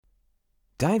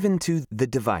Dive into The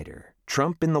Divider,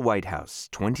 Trump in the White House,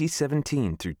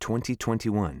 2017 through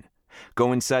 2021.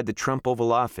 Go inside the Trump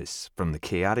Oval Office, from the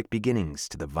chaotic beginnings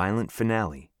to the violent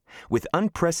finale, with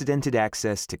unprecedented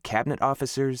access to cabinet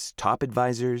officers, top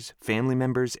advisors, family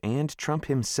members, and Trump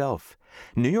himself.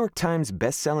 New York Times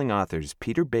bestselling authors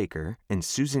Peter Baker and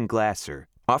Susan Glasser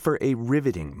offer a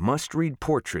riveting, must-read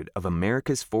portrait of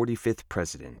America's 45th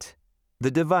president.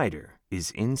 The Divider is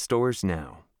in stores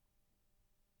now.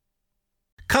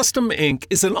 Custom Ink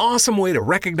is an awesome way to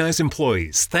recognize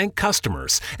employees, thank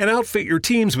customers, and outfit your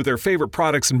teams with their favorite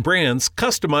products and brands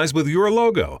customized with your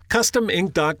logo.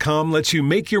 CustomInk.com lets you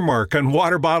make your mark on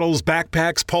water bottles,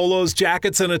 backpacks, polos,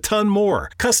 jackets, and a ton more.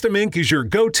 Custom Ink is your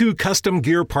go-to custom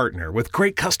gear partner with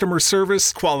great customer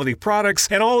service, quality products,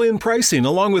 and all-in pricing,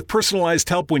 along with personalized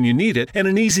help when you need it and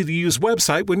an easy-to-use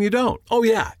website when you don't. Oh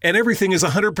yeah, and everything is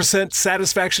 100%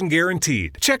 satisfaction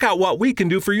guaranteed. Check out what we can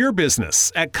do for your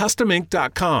business at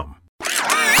CustomInk.com.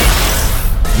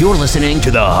 You're listening to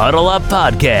the Huddle Up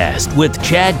Podcast with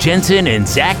Chad Jensen and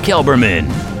Zach Kelberman.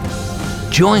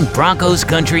 Join Broncos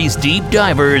Country's deep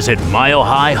divers at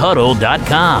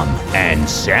milehighhuddle.com and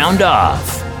sound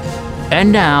off.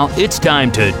 And now it's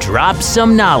time to drop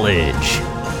some knowledge.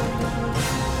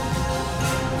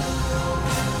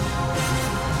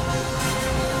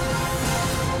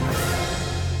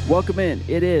 Welcome in.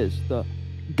 It is the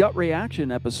gut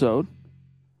reaction episode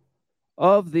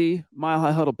of the Mile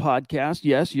High Huddle podcast.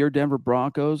 Yes, your Denver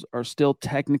Broncos are still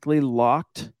technically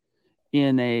locked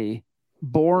in a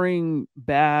boring,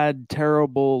 bad,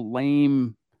 terrible,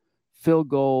 lame field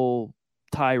goal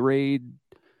tirade.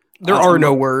 There are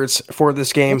no words for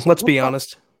this game. Let's be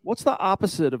honest. What's the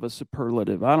opposite of a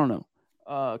superlative? I don't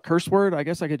know. Curse word? I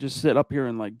guess I could just sit up here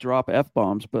and like drop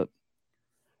F-bombs, but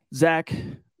Zach,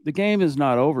 the game is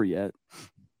not over yet.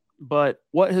 But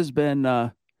what has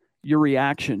been your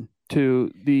reaction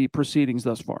to the proceedings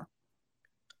thus far?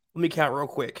 Let me count real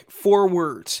quick. 4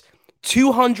 words.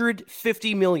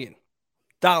 $250 million.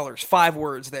 5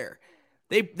 words there.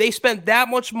 They spent that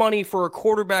much money for a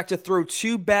quarterback to throw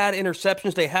 2 bad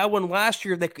interceptions. They had one last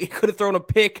year that could have thrown a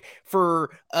pick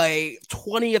for a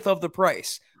 20th of the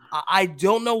price. I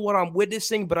don't know what I'm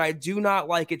witnessing, but I do not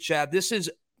like it, Chad. This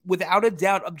is without a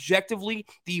doubt, objectively,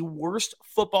 the worst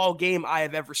football game I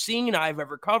have ever seen, I have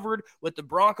ever covered. What the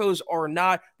Broncos are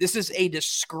not, this is a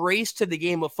disgrace to the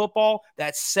game of football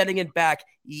that's setting it back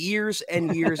years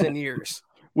and years and years.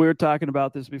 We were talking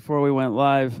about this before we went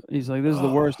live. He's like, this is the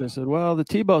worst. I said, well, the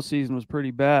Tebow season was pretty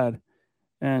bad.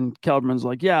 And Kelderman's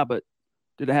like, yeah, but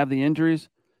did it have the injuries?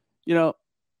 You know,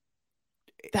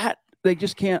 that they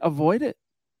just can't avoid it.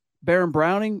 Baron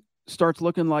Browning starts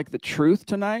looking like the truth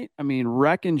tonight. I mean,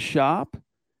 wrecking shop.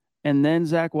 And then,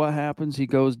 Zach, what happens? He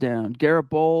goes down. Garrett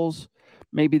Bowles,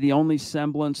 maybe the only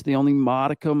semblance, the only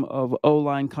modicum of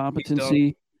O-line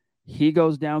competency. He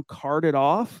goes down, carted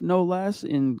off, no less,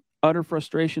 in utter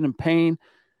frustration and pain.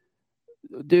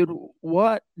 Dude,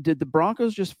 what? Did the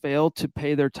Broncos just fail to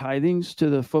pay their tithings to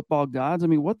the football gods? I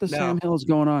mean, what the Sam Hill is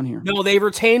going on here? No, they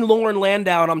retained Lauren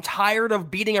Landau, and I'm tired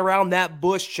of beating around that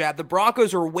bush, Chad. The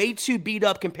Broncos are way too beat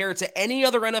up compared to any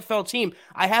other NFL team.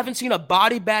 I haven't seen a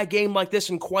body bag game like this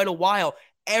in quite a while.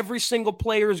 Every single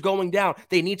player is going down.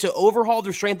 They need to overhaul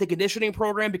their strength and conditioning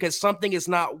program because something is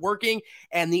not working,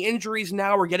 and the injuries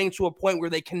now are getting to a point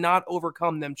where they cannot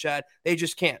overcome them, Chad. They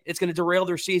just can't. It's going to derail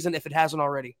their season if it hasn't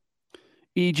already.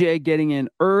 EJ getting in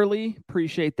early.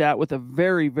 Appreciate that with a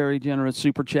very, very generous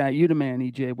super chat. You the man,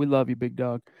 EJ. We love you, big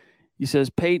dog. He says,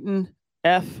 Peyton,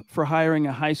 F for hiring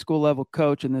a high school level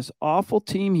coach and this awful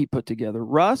team he put together.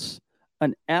 Russ,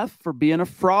 an F for being a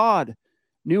fraud.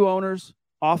 New owners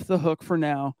off the hook for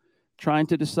now, trying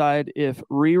to decide if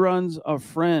reruns of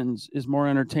Friends is more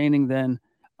entertaining than,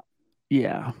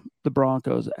 the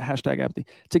Broncos, hashtag apathy.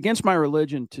 It's against my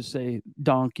religion to say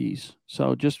donkeys.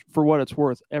 So just for what it's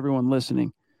worth, everyone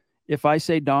listening, if I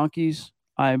say donkeys,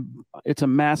 it's a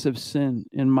massive sin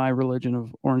in my religion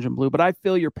of orange and blue. But I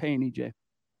feel your pain, EJ.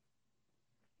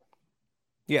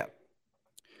 Yeah.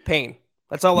 Pain.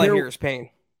 That's all I hear is pain.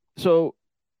 So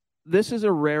this is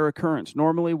a rare occurrence.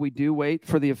 Normally we do wait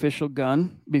for the official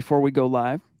gun before we go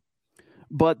live.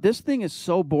 But this thing is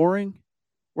so boring.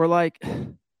 We're like,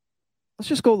 let's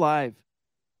just go live.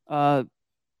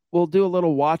 We'll do a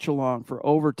little watch along for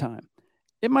overtime.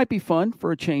 It might be fun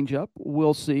for a change up.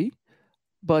 We'll see.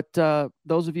 But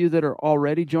those of you that are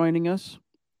already joining us,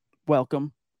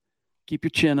 welcome. Keep your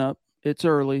chin up. It's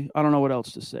early. I don't know what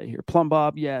else to say here. Plum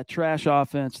Bob, trash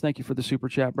offense. Thank you for the super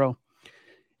chat, bro.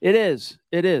 It is.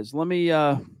 Let me,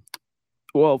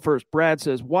 first, Brad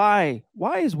says, why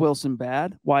is Wilson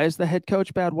bad? Why is the head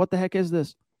coach bad? What the heck is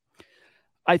this?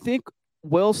 I think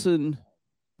Wilson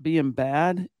being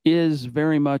bad is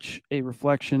very much a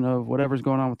reflection of whatever's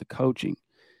going on with the coaching.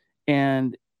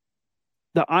 And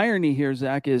the irony here,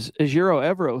 Zach, is Ejiro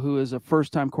Evero, who is a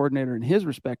first-time coordinator in his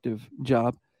respective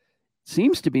job,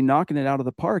 seems to be knocking it out of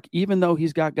the park, even though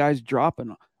he's got guys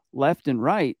dropping left and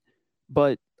right.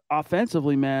 But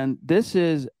offensively, man, this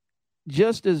is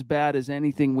just as bad as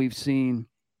anything we've seen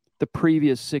the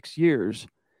previous 6 years.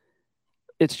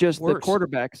 It's just the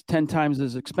quarterback's 10 times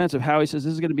as expensive. Howie says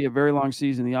this is going to be a very long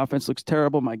season. The offense looks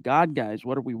terrible. My God, guys,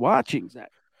 what are we watching,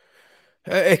 Zach?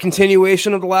 A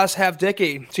continuation of the last half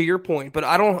decade, to your point. But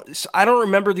I don't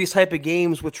remember these type of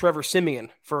games with Trevor Siemian,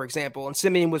 for example. And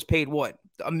Siemian was paid what,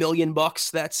 $1 million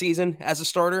that season as a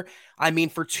starter. I mean,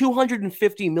 for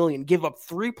 $250 million, give up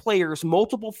 3 players,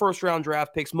 multiple first-round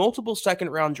draft picks, multiple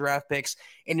second-round draft picks,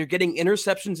 and you're getting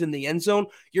interceptions in the end zone.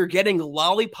 You're getting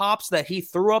lollipops that he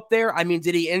threw up there. I mean,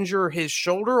 did he injure his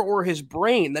shoulder or his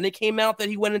brain? Then it came out that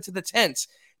he went into the tents.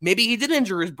 Maybe he did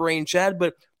injure his brain, Chad,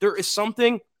 but there is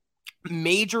something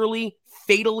majorly,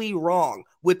 fatally wrong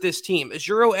with this team.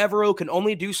 Ejiro Evero can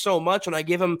only do so much, and I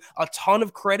give him a ton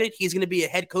of credit. He's going to be a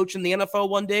head coach in the NFL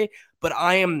one day, but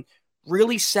I am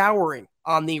really souring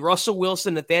on the Russell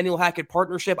Wilson, Nathaniel Hackett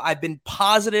partnership. I've been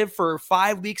positive for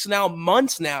 5 weeks now,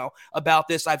 months now about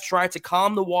this. I've tried to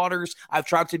calm the waters. I've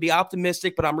tried to be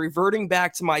optimistic, but I'm reverting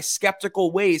back to my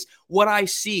skeptical ways. What I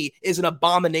see is an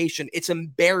abomination. It's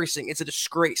embarrassing. It's a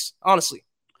disgrace. Honestly,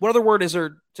 what other word is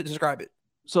there to describe it?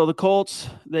 So the Colts,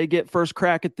 they get first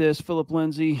crack at this. Phillip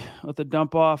Lindsay with the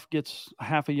dump off gets a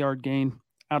half a yard gain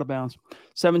out of bounds.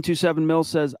 727 Mills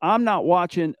says, I'm not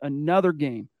watching another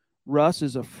game. Russ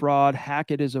is a fraud.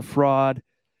 Hackett is a fraud.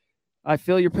 I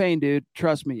feel your pain, dude.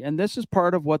 Trust me. And this is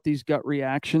part of what these gut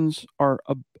reactions are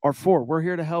for. We're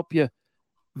here to help you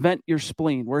vent your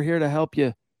spleen. We're here to help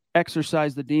you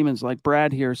exercise the demons, like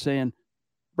Brad here saying,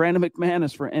 Brandon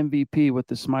McManus for MVP with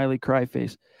the smiley cry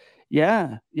face.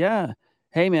 Yeah.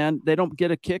 Hey, man, they don't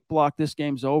get a kick block, this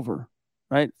game's over,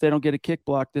 right? If they don't get a kick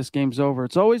block, this game's over.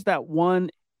 It's always that one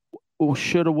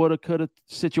shoulda, woulda, coulda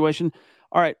situation.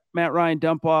 All right, Matt Ryan,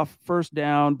 dump off, first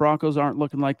down. Broncos aren't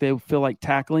looking like they feel like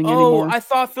tackling anymore. I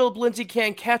thought Phillip Lindsay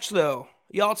can't catch, though.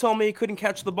 Y'all told me he couldn't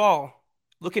catch the ball.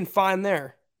 Looking fine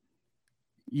there.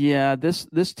 Yeah, this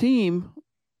team,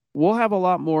 we'll have a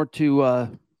lot more to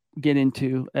get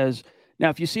into. Now,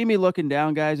 if you see me looking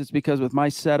down, guys, it's because with my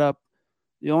setup,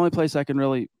 the only place I can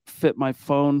really fit my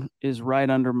phone is right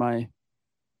under my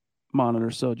monitor.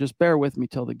 So just bear with me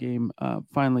till the game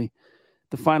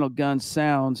the final gun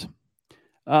sounds.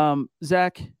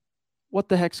 Zach, what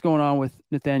the heck's going on with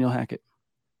Nathaniel Hackett?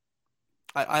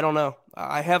 I don't know.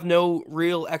 I have no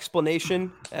real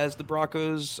explanation, as the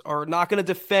Broncos are not going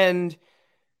to defend.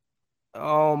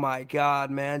 Oh, my God,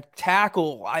 man.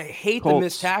 Tackle. I hate the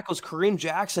missed tackles. Kareem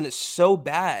Jackson is so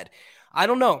bad. I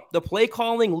don't know. The play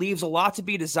calling leaves a lot to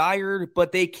be desired,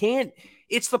 but they can't.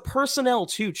 It's the personnel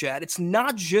too, Chad. It's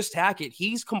not just Hackett.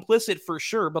 He's complicit for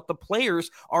sure, but the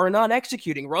players are not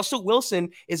executing. Russell Wilson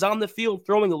is on the field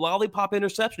throwing lollipop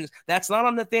interceptions. That's not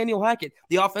on Nathaniel Hackett.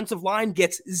 The offensive line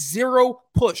gets zero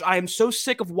push. I am so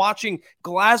sick of watching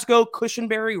Glasgow,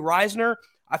 Cushenberry, Reisner.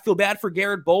 I feel bad for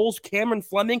Garrett Bowles, Cameron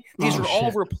Fleming. These are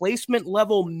all replacement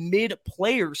level mid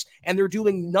players, and they're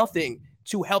doing nothing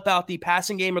to help out the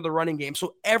passing game or the running game.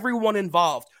 So everyone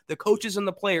involved, the coaches and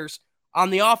the players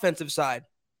on the offensive side,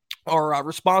 are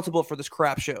responsible for this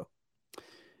crap show.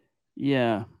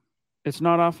 Yeah. It's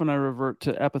not often I revert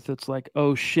to epithets like,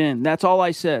 oh, shin. That's all I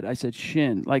said. I said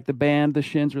shin, like the band, the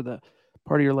shins, or the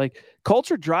part of your leg. Colts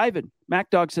are driving.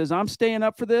 Mac Dog says, I'm staying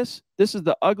up for this. This is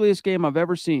the ugliest game I've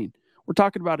ever seen. We're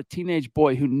talking about a teenage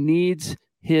boy who needs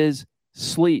his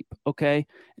sleep, okay?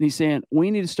 And he's saying, we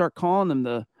need to start calling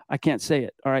him I can't say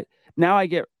it. All right. Now I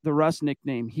get the Russ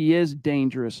nickname. He is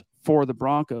dangerous for the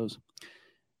Broncos.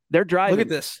 They're driving. Look at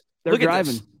this. They're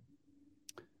driving.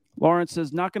 Lawrence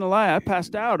says, not going to lie, I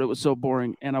passed out. It was so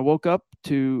boring. And I woke up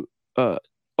to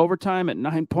overtime at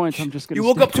 9 points. I'm just going to. You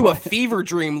woke up to a fever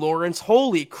dream, Lawrence.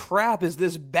 Holy crap, is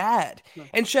this bad?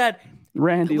 And Chad.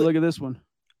 Randy, look at this one.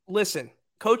 Listen.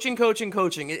 Coaching.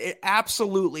 It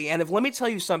absolutely. And let me tell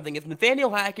you something. If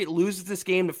Nathaniel Hackett loses this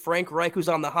game to Frank Reich, who's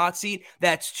on the hot seat,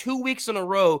 that's 2 weeks in a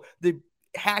row the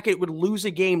Hackett would lose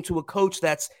a game to a coach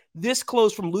that's this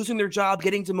close from losing their job,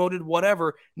 getting demoted,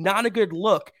 whatever. Not a good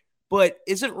look. But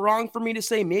is it wrong for me to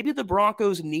say maybe the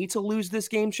Broncos need to lose this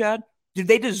game, Chad? Do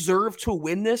they deserve to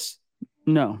win this?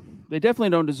 No, they definitely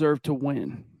don't deserve to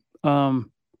win.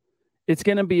 It's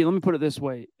going to be, let me put it this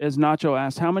way. As Nacho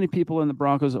asked, how many people in the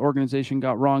Broncos organization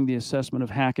got wrong the assessment of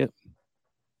Hackett?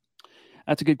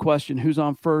 That's a good question. Who's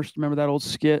on first? Remember that old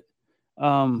skit?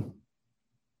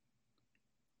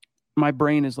 my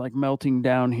brain is like melting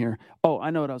down here. Oh, I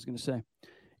know what I was going to say.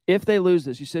 If they lose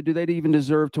this, you said, do they even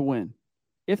deserve to win?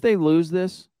 If they lose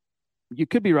this, you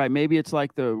could be right. Maybe it's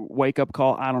like the wake-up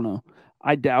call. I don't know.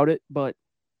 I doubt it, but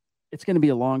it's going to be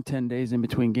a long 10 days in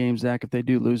between games, Zach, if they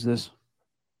do lose this.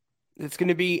 It's going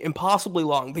to be impossibly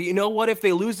long. But you know what? If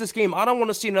they lose this game, I don't want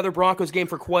to see another Broncos game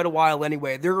for quite a while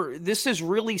anyway. This is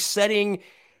really setting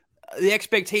the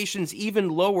expectations even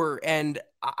lower, and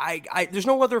I there's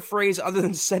no other phrase other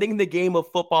than setting the game of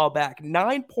football back.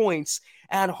 9 points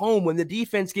at home when the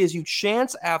defense gives you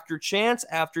chance after chance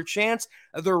after chance.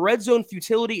 The red zone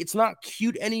futility, it's not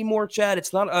cute anymore, Chad.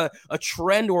 It's not a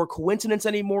trend or a coincidence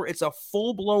anymore. It's a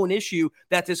full-blown issue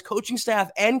that this coaching staff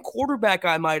and quarterback,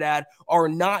 I might add, are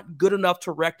not good enough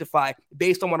to rectify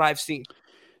based on what I've seen.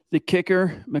 The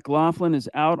kicker, McLaughlin, is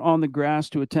out on the grass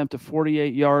to attempt a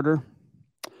 48-yarder.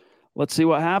 Let's see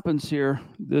what happens here.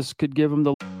 This could give him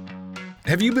the...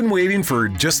 Have you been waiting for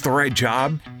just the right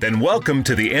job? Then welcome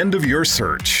to the end of your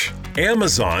search.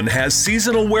 Amazon has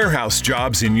seasonal warehouse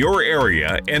jobs in your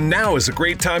area, and now is a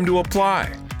great time to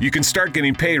apply. You can start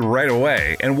getting paid right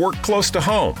away and work close to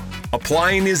home.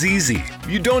 Applying is easy.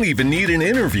 You don't even need an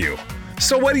interview.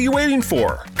 So what are you waiting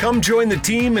for? Come join the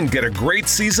team and get a great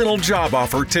seasonal job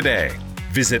offer today.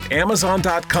 Visit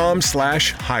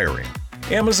Amazon.com/hiring.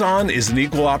 Amazon is an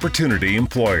equal opportunity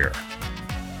employer.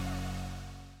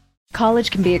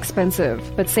 College can be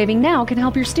expensive, but saving now can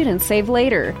help your students save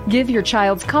later. Give your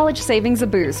child's college savings a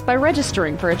boost by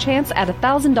registering for a chance at a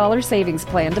 $1,000 savings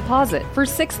plan deposit for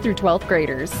 6th through 12th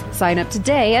graders. Sign up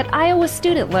today at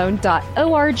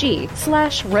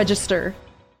iowastudentloan.org/register.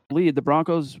 Lead. The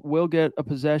Broncos will get a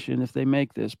possession if they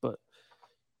make this, but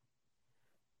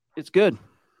it's good.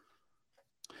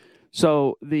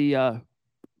 So the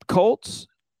Colts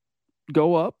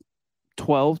go up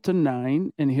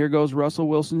 12-9, and here goes Russell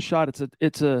Wilson's shot.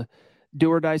 It's a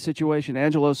do or die situation.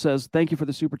 Angelo says, thank you for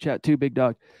the super chat too, Big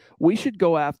Dog. We should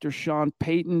go after Sean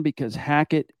Payton because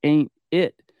Hackett ain't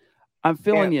it. I'm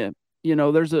feeling you. You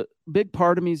know, there's a big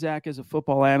part of me, Zach, as a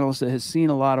football analyst, that has seen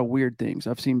a lot of weird things.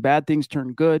 I've seen bad things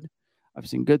turn good. I've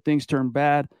seen good things turn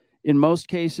bad. In most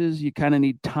cases, you kind of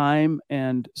need time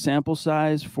and sample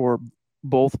size for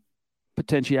both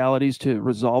potentialities to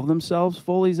resolve themselves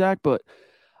fully, Zach, but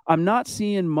I'm not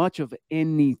seeing much of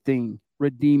anything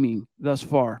redeeming thus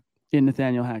far in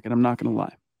Nathaniel Hackett. I'm not going to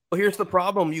lie. Well, here's the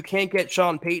problem. You can't get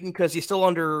Sean Payton because he's still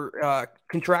under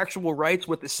contractual rights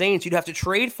with the Saints. You'd have to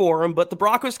trade for him, but the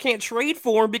Broncos can't trade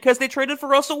for him because they traded for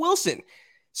Russell Wilson.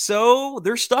 So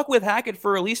they're stuck with Hackett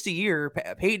for at least a year.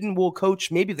 Payton will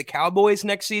coach maybe the Cowboys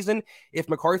next season if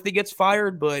McCarthy gets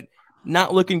fired, but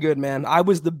not looking good, man. I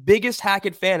was the biggest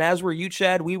Hackett fan, as were you,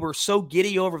 Chad. We were so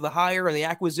giddy over the hire and the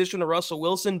acquisition of Russell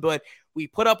Wilson, but we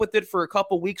put up with it for a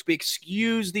couple weeks. We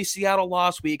excused the Seattle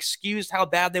loss. We excused how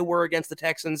bad they were against the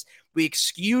Texans. We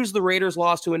excused the Raiders'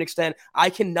 loss to an extent. I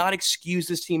cannot excuse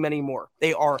this team anymore.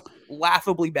 They are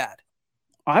laughably bad.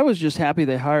 I was just happy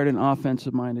they hired an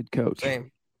offensive-minded coach.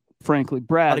 Same. Frankly,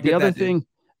 Brad, the other thing,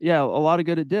 a lot of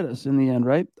good it did us in the end,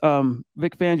 right?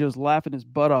 Vic Fangio's laughing his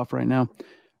butt off right now.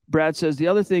 Brad says the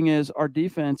other thing is our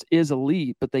defense is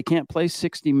elite, but they can't play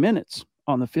 60 minutes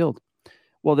on the field.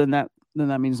 Well, then that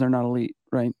means they're not elite,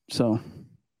 right? So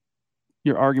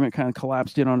your argument kind of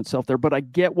collapsed in on itself there, but I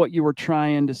get what you were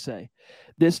trying to say.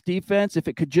 This defense, if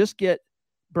it could just get,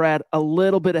 Brad, a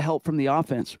little bit of help from the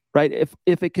offense, right?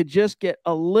 If it could just get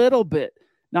a little bit,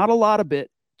 not a lot of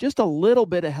bit, just a little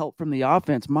bit of help from the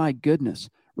offense, my goodness.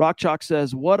 Rock Chalk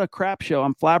says, what a crap show.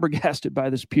 I'm flabbergasted by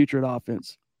this putrid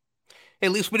offense.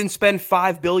 At least we didn't spend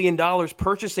 $5 billion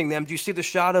purchasing them. Do you see the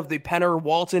shot of the Penner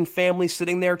Walton family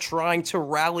sitting there trying to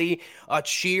rally a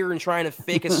cheer and trying to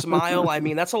fake a smile? I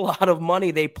mean, that's a lot of money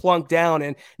they plunked down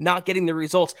and not getting the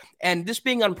results. And this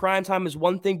being on primetime is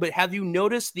one thing, but have you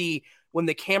noticed when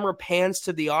the camera pans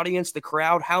to the audience, the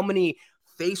crowd, how many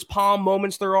facepalm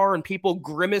moments there are and people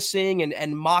grimacing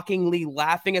and mockingly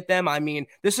laughing at them? I mean,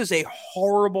 this is a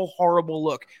horrible, horrible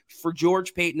look for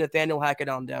George Payton, Nathaniel Hackett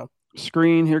on down.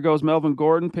 Screen, here goes Melvin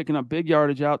Gordon picking up big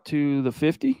yardage out to the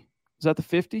 50. Is that the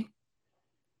 50?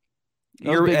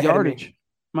 You're big yardage.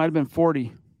 Might have been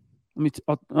 40.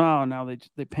 Now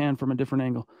they pan from a different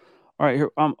angle. All right, here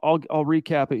I'll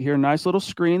recap it here. Nice little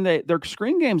screen. Their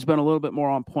screen game's been a little bit more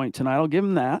on point tonight. I'll give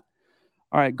them that.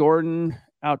 All right, Gordon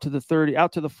out to the 30,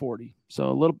 out to the 40.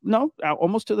 So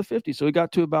almost to the 50. So he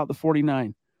got to about the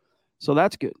 49. So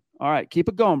that's good. All right, keep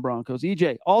it going, Broncos.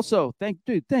 EJ, also, thank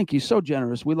you. So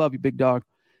generous. We love you, big dog.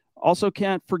 Also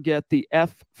can't forget the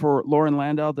F for Lauren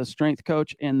Landau, the strength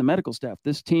coach, and the medical staff.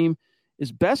 This team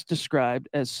is best described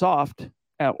as soft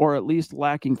or at least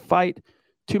lacking fight,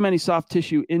 too many soft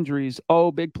tissue injuries.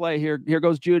 Oh, big play here. Here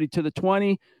goes Judy to the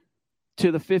 20,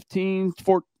 to the 15,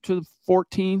 to the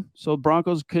 14. So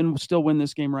Broncos can still win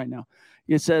this game right now.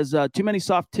 It says too many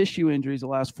soft tissue injuries the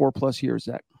last 4+ years,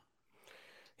 Zach.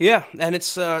 Yeah, and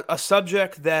it's a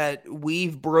subject that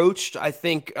we've broached, I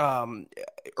think,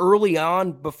 early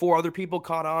on before other people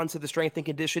caught on to the strength and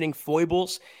conditioning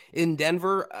foibles in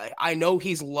Denver. I know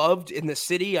he's loved in the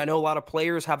city. I know a lot of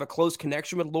players have a close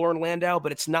connection with Lauren Landau,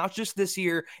 but it's not just this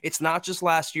year. It's not just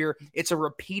last year. It's a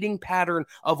repeating pattern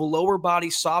of lower body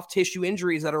soft tissue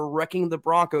injuries that are wrecking the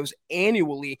Broncos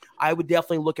annually. I would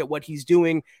definitely look at what he's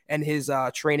doing and his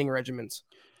training regimens.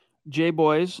 Jay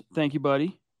Boys, thank you,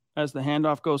 buddy. As the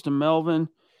handoff goes to Melvin,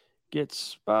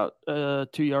 gets about 2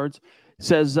 yards.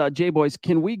 Says, Jay Boys,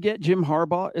 can we get Jim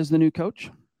Harbaugh as the new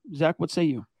coach? Zach, what say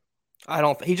you? I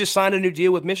don't. He just signed a new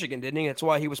deal with Michigan, didn't he? That's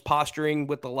why he was posturing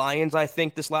with the Lions, I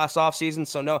think, this last offseason.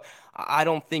 So, no, I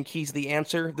don't think he's the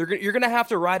answer. You're going to have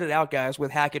to ride it out, guys, with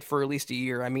Hackett for at least a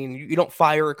year. I mean, you don't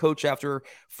fire a coach after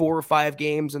 4 or 5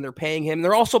 games, and they're paying him.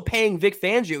 They're also paying Vic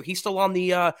Fangio. He's still on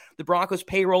the Broncos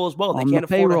payroll as well. They can't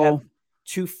afford to have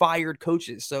 2 fired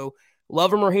coaches. So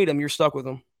love him or hate him, you're stuck with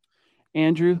him.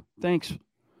 Andrew, thanks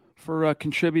for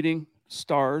contributing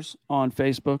stars on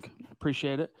Facebook.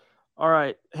 Appreciate it. All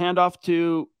right, handoff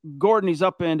to Gordon. He's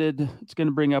upended. It's going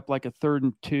to bring up like a 3rd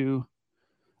and 2.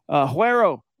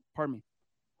 Huero, pardon me.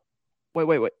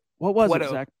 Wait. What was it,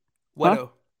 Zach? Huero.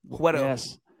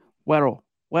 Yes,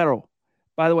 Huero.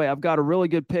 By the way, I've got a really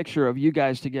good picture of you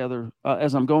guys together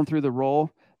as I'm going through the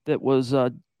roll that was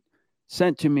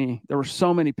sent to me. There were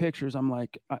so many pictures. I'm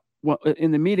like,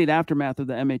 in the immediate aftermath of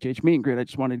the MHH meet and greet, I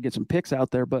just wanted to get some pics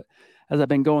out there. But as I've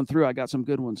been going through, I got some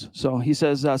good ones. So he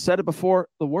says, said it before,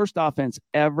 the worst offense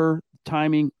ever,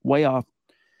 timing way off.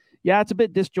 Yeah, it's a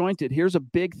bit disjointed. Here's a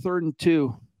big 3rd and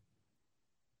 2.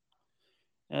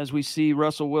 As we see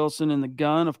Russell Wilson in the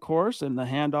gun, of course, and the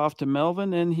handoff to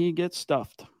Melvin, and he gets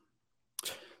stuffed.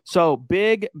 So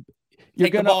big, you're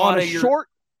going to, on a short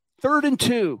 3rd and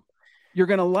 2, you're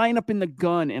going to line up in the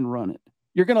gun and run it.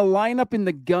 You're going to line up in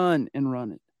the gun and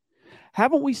run it.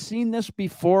 Haven't we seen this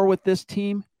before with this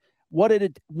team? What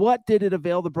did it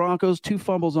avail the Broncos? 2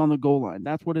 fumbles on the goal line.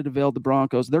 That's what it availed the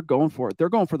Broncos. They're going for it. They're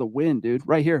going for the win, dude,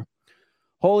 right here.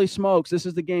 Holy smokes, this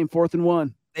is the game, 4th and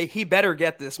 1. He better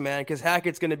get this, man, because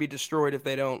Hackett's going to be destroyed if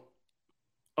they don't.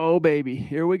 Oh, baby,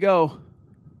 here we go.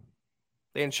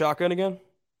 They in shotgun again?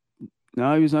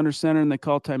 No, he was under center, and they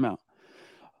called timeout.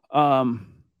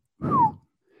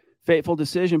 Fateful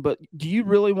decision, but do you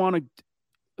really want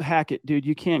to hack it, dude?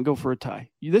 You can't go for a tie.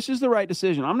 This is the right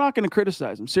decision. I'm not going to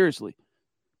criticize him. Seriously.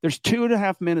 There's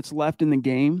 2.5 minutes left in the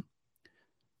game.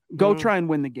 Go try and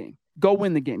win the game. Go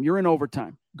win the game. You're in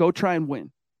overtime. Go try and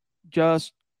win.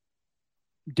 Just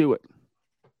do it.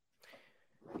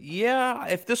 Yeah,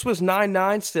 if this was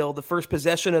 9-9 still, the first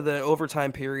possession of the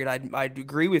overtime period, I'd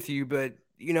agree with you. But,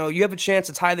 you have a chance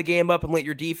to tie the game up and let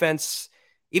your defense,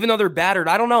 even though they're battered,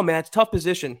 I don't know, man. It's a tough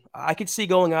position. I could see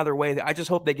going either way. I just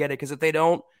hope they get it, because if they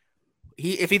don't,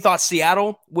 if he thought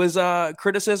Seattle was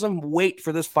criticism, wait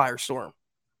for this firestorm.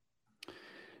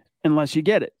 Unless you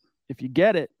get it. If you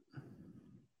get it.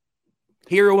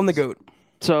 Hero and the GOAT.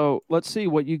 So let's see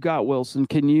what you got, Wilson.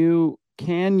 Can you?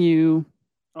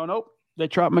 Oh, nope. They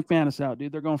trot McManus out,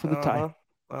 dude. They're going for the tie.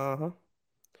 You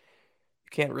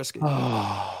can't risk it.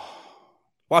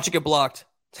 Watch it get blocked.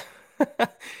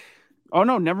 Oh,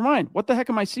 no, never mind. What the heck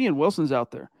am I seeing? Wilson's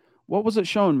out there. What was it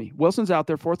showing me? Wilson's out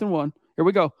there, 4th and 1. Here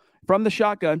we go. From the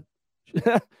shotgun.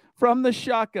 From the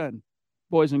shotgun,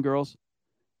 boys and girls.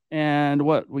 And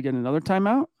what? We get another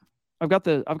timeout? I've got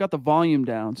the volume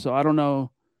down, so I don't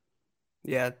know.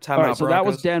 Yeah, timeout. All right, so that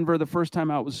was Denver. The first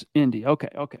timeout was Indy. Okay.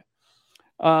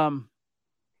 Where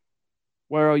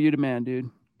are you the man, dude?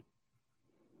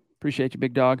 Appreciate you,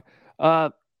 big dog.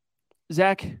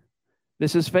 Zach,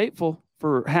 this is fateful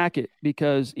for Hackett,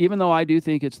 because even though I do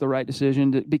think it's the right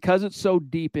decision, because it's so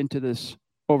deep into this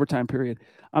overtime period,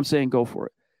 I'm saying go for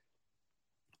it.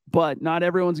 But not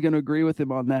everyone's going to agree with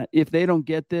him on that. If they don't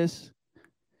get this,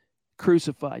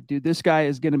 crucified, dude. This guy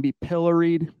is going to be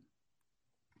pilloried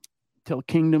till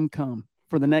kingdom come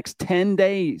for the next 10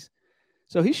 days.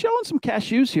 So he's showing some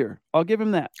cashews here. I'll give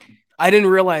him that. I didn't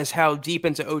realize how deep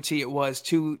into OT it was.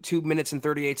 2 minutes and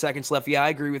 38 seconds left. Yeah, I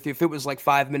agree with you. If it was like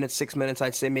 5 minutes, 6 minutes,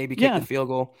 I'd say maybe kick the field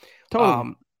goal.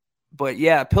 Totally. But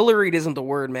yeah, pilloried isn't the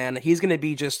word, man. He's going to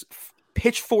be just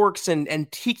pitchforks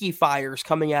and tiki fires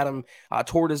coming at him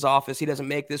toward his office. He doesn't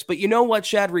make this. But you know what,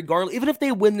 Chad? Regardless, even if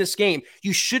they win this game,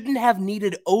 you shouldn't have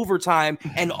needed overtime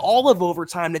and all of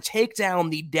overtime to take down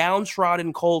the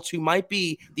downtrodden Colts, who might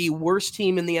be the worst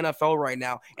team in the NFL right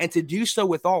now. And to do so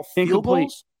with all field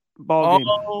goals. Ball game.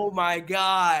 Oh my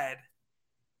God.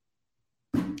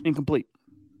 Incomplete.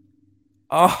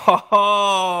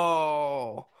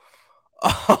 Oh,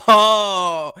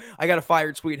 I got a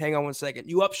fired tweet. Hang on one second.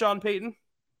 You up, Sean Payton?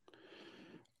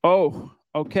 Oh,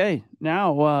 okay.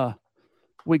 Now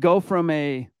we go from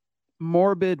a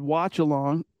morbid watch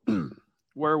along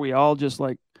where we all just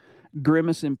like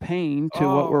grimace in pain to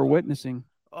what we're witnessing.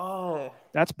 Oh,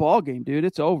 that's ball game, dude.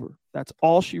 It's over. That's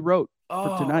all she wrote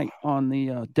for tonight on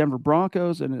the Denver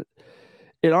Broncos, and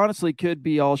it honestly could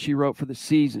be all she wrote for the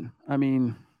season. I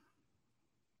mean,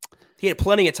 he had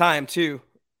plenty of time too.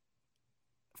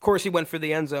 Of course, he went for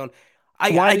the end zone.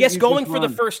 I guess going for the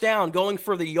first down, going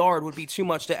for the yard would be too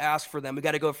much to ask for them. We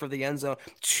got to go for the end zone.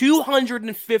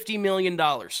 $250 million.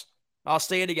 I'll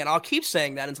say it again. I'll keep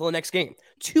saying that until the next game.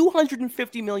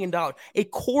 $250 million.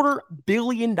 $250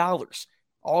 million.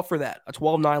 All for that. A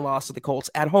 12-9 loss to the Colts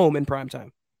at home in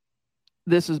primetime.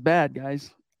 This is bad,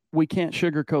 guys. We can't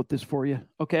sugarcoat this for you,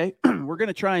 okay? We're going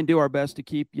to try and do our best to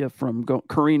keep you from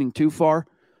careening too far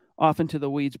off into the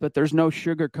weeds, but there's no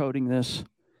sugarcoating this.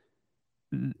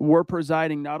 We're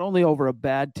presiding not only over a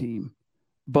bad team,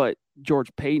 but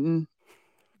George Paton.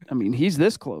 I mean, he's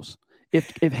this close.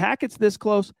 If Hackett's this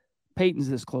close, Payton's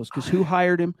this close. Because who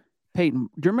hired him? Payton.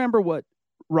 Do you remember what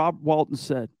Rob Walton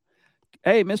said?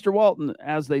 Hey, Mr. Walton,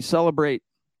 as they celebrate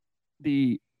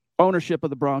the ownership of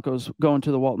the Broncos going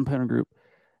to the Walton Penner Group,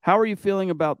 how are you feeling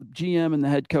about the GM and the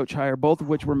head coach hire, both of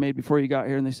which were made before you got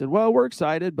here? And they said, well, we're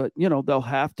excited, but, they'll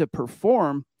have to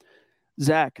perform.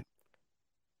 Zach,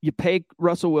 you pay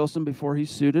Russell Wilson before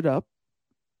he's suited up.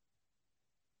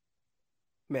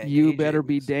 Man, you better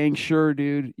be dang sure,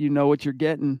 dude. You know what you're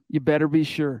getting. You better be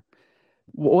sure.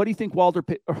 What do you think, Walter?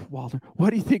 What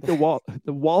do you think the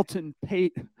Walton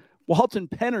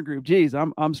Penner Group? Geez,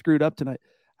 I'm screwed up tonight.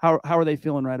 How are they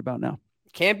feeling right about now?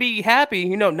 Can't be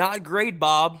happy. Not great,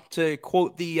 Bob. To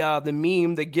quote the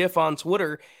meme, the GIF on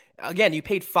Twitter. Again, you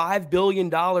paid $5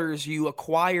 billion. You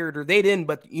acquired, or they didn't,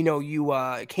 but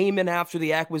you came in after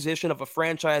the acquisition of a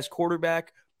franchise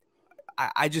quarterback.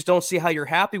 I just don't see how you're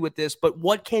happy with this. But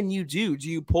what can you do? Do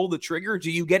you pull the trigger? Do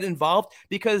you get involved?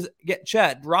 Because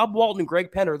Chad, Rob Walton and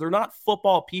Greg Penner, they're not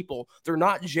football people. They're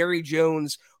not Jerry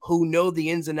Jones who know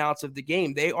the ins and outs of the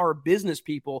game. They are business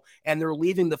people, and they're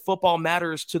leaving the football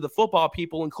matters to the football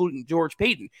people, including George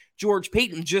Paton. George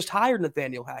Paton just hired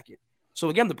Nathaniel Hackett. So,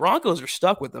 again, the Broncos are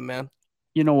stuck with them, man.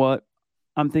 You know what?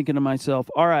 I'm thinking to myself,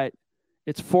 all right,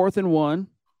 it's 4th and 1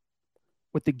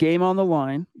 with the game on the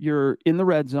line. You're in the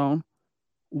red zone.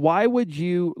 Why would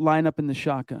you line up in the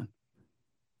shotgun?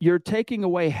 You're taking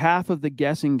away half of the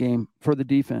guessing game for the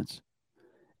defense.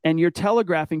 And you're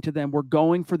telegraphing to them, we're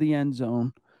going for the end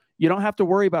zone. You don't have to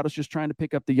worry about us just trying to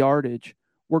pick up the yardage.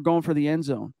 We're going for the end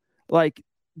zone. Like,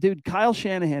 dude, Kyle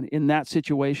Shanahan in that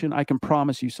situation, I can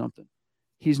promise you something.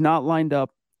 He's not lined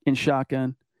up in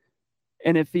shotgun.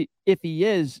 And if he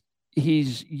is,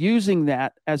 he's using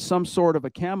that as some sort of a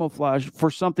camouflage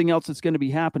for something else that's going to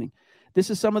be happening. This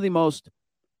is some of the most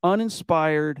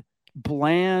uninspired,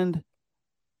 bland.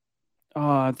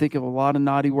 I think of a lot of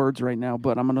naughty words right now,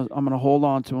 but I'm gonna hold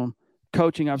on to them.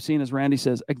 Coaching I've seen, as Randy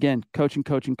says, again, coaching.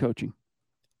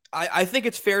 I think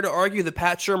it's fair to argue the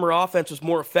Pat Shurmur offense was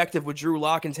more effective with Drew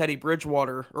Lock and Teddy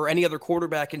Bridgewater or any other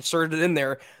quarterback inserted in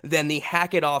there than the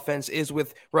Hackett offense is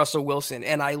with Russell Wilson.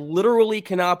 And I literally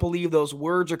cannot believe those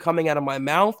words are coming out of my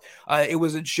mouth. It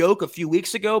was a joke a few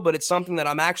weeks ago, but it's something that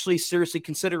I'm actually seriously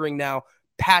considering now.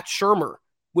 Pat Shurmur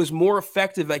was more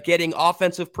effective at getting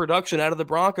offensive production out of the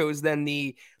Broncos than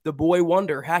the boy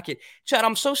wonder Hackett. Chad,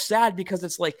 I'm so sad because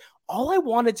it's like all I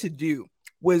wanted to do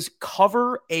was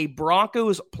cover a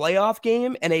Broncos playoff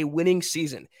game and a winning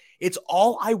season. It's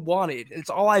all I wanted.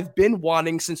 It's all I've been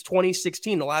wanting since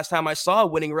 2016, the last time I saw a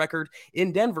winning record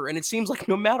in Denver. And it seems like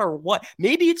no matter what,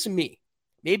 maybe it's me.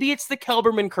 Maybe it's the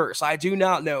Kelberman curse. I do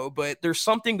not know, but there's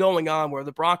something going on where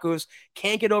the Broncos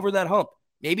can't get over that hump.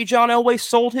 Maybe John Elway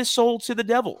sold his soul to the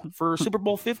devil for Super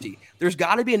Bowl 50. There's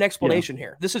got to be an explanation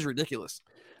here. This is ridiculous.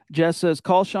 Jess says,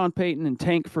 call Sean Payton and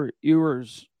tank for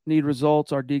Ewers. Need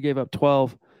results. RD gave up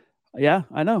 12. Yeah,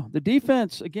 I know. The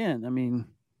defense, again, I mean,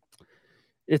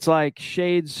 it's like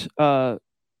shades of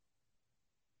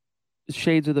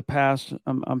the past.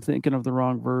 I'm thinking of the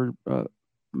wrong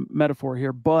metaphor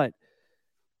here, but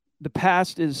the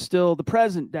past is still the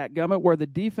present, dadgummit, where the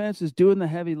defense is doing the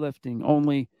heavy lifting.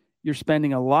 Only you're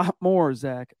spending a lot more,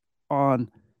 Zach,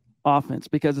 on offense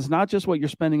because it's not just what you're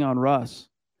spending on Russ.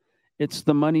 It's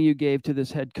the money you gave to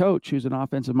this head coach who's an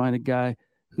offensive-minded guy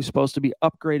who's supposed to be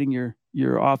upgrading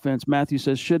your offense. Matthew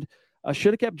says, should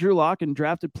have kept Drew Lock and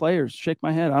drafted players. Shake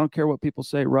my head. I don't care what people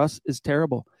say. Russ is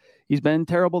terrible. He's been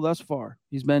terrible thus far.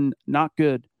 He's been not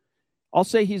good. I'll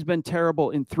say he's been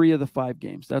terrible in 3 of the 5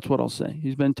 games. That's what I'll say.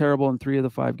 He's been terrible in 3 of the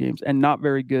 5 games and not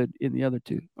very good in the other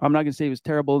 2. I'm not going to say he was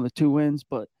terrible in the 2 wins,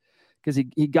 but because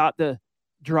he got the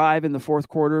drive in the fourth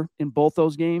quarter in both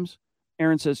those games.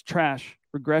 Aaron says trash,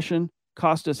 regression,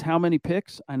 cost us how many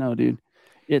picks? I know, dude.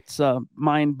 It's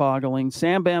mind-boggling.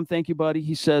 Sam Bam, thank you, buddy.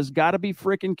 He says, gotta be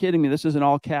freaking kidding me. This is an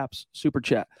all caps super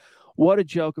chat. What a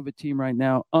joke of a team right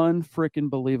now. Unfreaking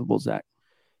believable, Zach.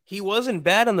 He wasn't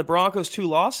bad on the Broncos' 2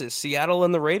 losses, Seattle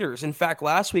and the Raiders. In fact,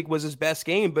 last week was his best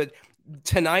game, but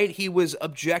tonight he was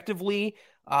objectively,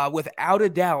 without a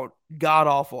doubt,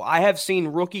 god-awful. I have seen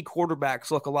rookie quarterbacks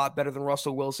look a lot better than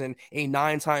Russell Wilson, a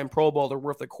 9-time Pro Bowler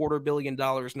worth $250 million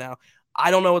now.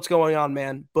 I don't know what's going on,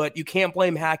 man, but you can't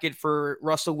blame Hackett for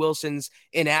Russell Wilson's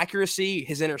inaccuracy,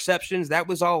 his interceptions. That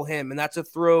was all him, and that's a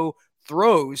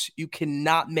throws you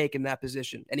cannot make in that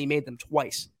position, and he made them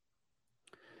twice.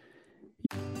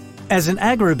 As an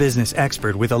agribusiness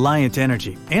expert with Alliant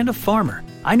Energy and a farmer,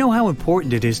 I know how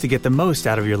important it is to get the most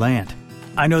out of your land.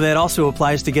 I know that also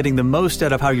applies to getting the most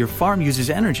out of how your farm uses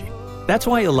energy. That's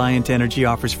why Alliant Energy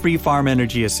offers free farm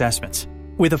energy assessments.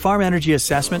 With a farm energy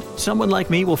assessment, someone like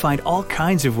me will find all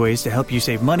kinds of ways to help you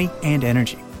save money and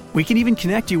energy. We can even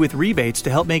connect you with rebates to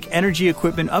help make energy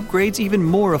equipment upgrades even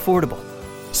more affordable.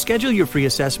 Schedule your free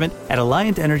assessment at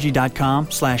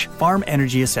alliantenergy.com/farm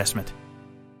energy assessment.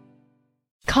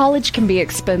 College can be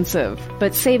expensive,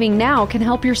 but saving now can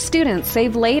help your students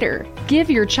save later. Give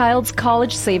your child's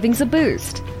college savings a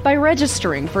boost by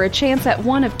registering for a chance at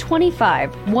one of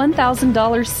 25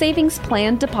 $1,000 savings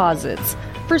plan deposits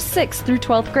for 6th through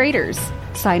 12th graders.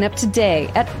 Sign up today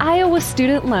at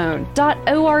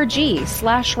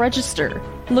iowastudentloan.org/register.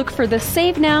 Look for the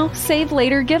Save Now, Save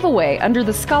Later giveaway under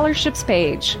the scholarships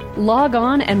page. Log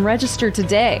on and register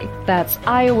today. That's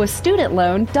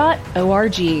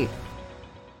iowastudentloan.org.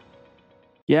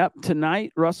 Yep,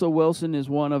 tonight, Russell Wilson is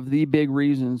one of the big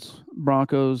reasons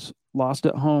Broncos lost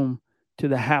at home to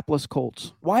the hapless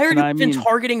Colts. Why are you even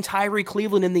targeting Tyree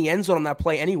Cleveland in the end zone on that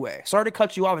play anyway? Sorry to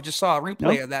cut you off. I just saw a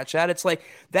replay of that, Chad. It's like,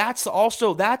 that's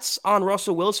on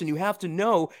Russell Wilson. You have to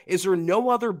know, is there no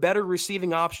other better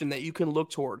receiving option that you can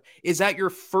look toward? Is that your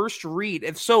first read?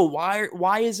 If so,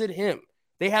 why is it him?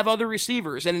 They have other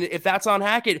receivers. And if that's on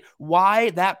Hackett, why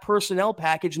that personnel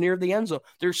package near the end zone?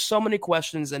 There's so many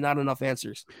questions and not enough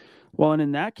answers. Well, and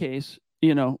in that case,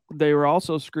 they were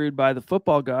also screwed by the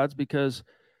football gods because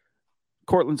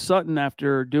Cortland Sutton,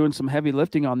 after doing some heavy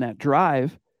lifting on that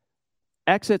drive,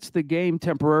 exits the game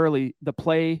temporarily. The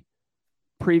play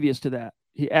previous to that,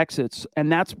 he exits.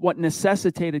 And that's what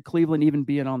necessitated Cleveland even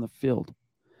being on the field.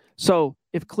 So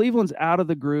if Cleveland's out of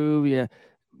the groove,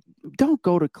 don't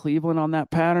go to Cleveland on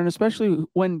that pattern, especially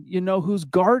when you know who's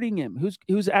guarding him,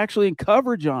 who's actually in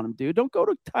coverage on him, dude. Don't go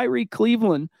to Tyree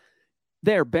Cleveland.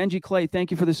 There, Benji Clay,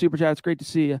 thank you for the super chat. It's great to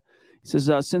see you. He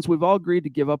says, since we've all agreed to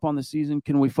give up on the season,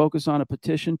 can we focus on a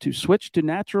petition to switch to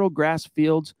natural grass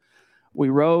fields? We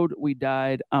rode, we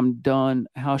died. I'm done.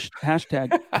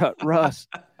 Hashtag cut Russ.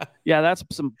 Yeah, that's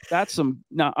some.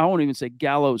 Now I won't even say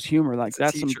gallows humor. Like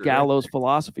that's some gallows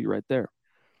philosophy right there.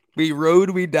 We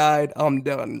rode, we died, I'm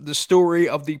done. The story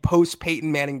of the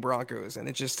post-Peyton Manning Broncos, and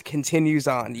it just continues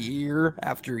on year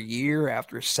after year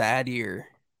after sad year.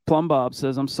 Plum Bob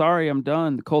says, I'm sorry, I'm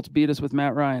done. The Colts beat us with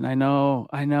Matt Ryan. I know.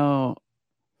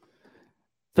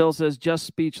 Phil says, just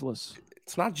speechless.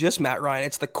 It's not just Matt Ryan.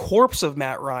 It's the corpse of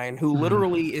Matt Ryan, who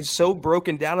literally is so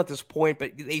broken down at this point,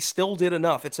 but they still did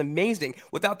enough. It's amazing.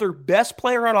 Without their best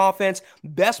player on offense,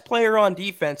 best player on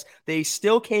defense, they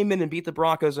still came in and beat the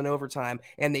Broncos in overtime,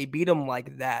 and they beat them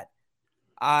like that.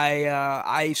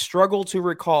 I struggle to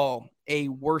recall a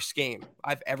worse game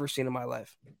I've ever seen in my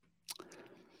life.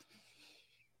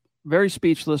 Very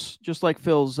speechless, just like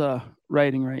Phil's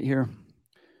writing right here.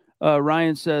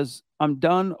 Ryan says, I'm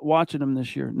done watching them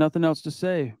this year. Nothing else to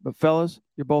say. But fellas,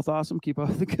 you're both awesome. Keep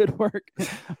up the good work.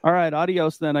 All right,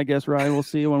 adios then, I guess, Ryan. We'll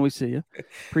see you when we see you.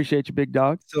 Appreciate you, big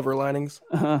dog. Silver linings.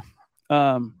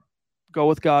 Go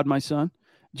with God, my son.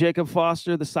 Jacob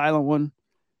Foster, the silent one.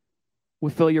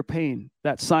 We feel your pain.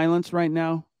 That silence right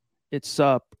now, it's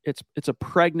a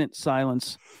pregnant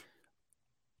silence.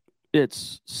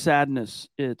 It's sadness.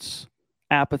 It's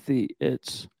apathy.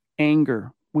 It's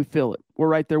anger. We feel it. We're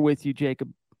right there with you,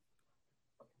 Jacob.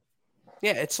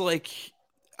 Yeah, it's like,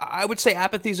 I would say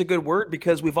apathy is a good word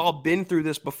because we've all been through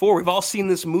this before. We've all seen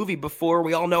this movie before.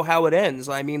 We all know how it ends.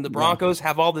 I mean, the Broncos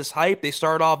have all this hype. They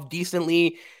start off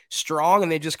decently strong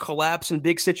and they just collapse in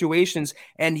big situations.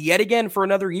 And yet again, for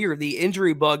another year, the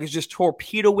injury bug is just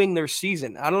torpedoing their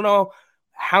season. I don't know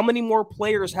how many more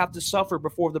players have to suffer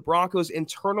before the Broncos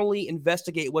internally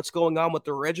investigate what's going on with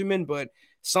their regimen, but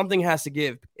something has to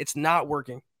give. It's not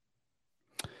working.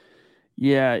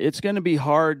 Yeah, it's going to be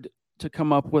hard to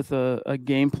come up with a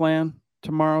game plan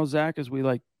tomorrow, Zach, as we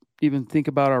even think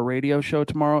about our radio show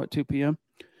tomorrow at 2 p.m.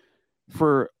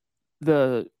 for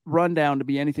the rundown to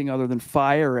be anything other than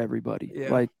fire everybody.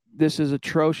 Yeah. This is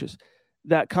atrocious.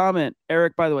 That comment,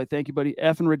 Eric, by the way, thank you, buddy.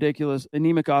 Effing ridiculous.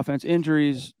 Anemic offense,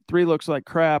 injuries, 3 looks like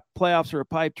crap. Playoffs are a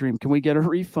pipe dream. Can we get a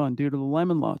refund due to the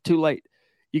lemon law? Too late.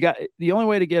 The only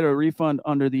way to get a refund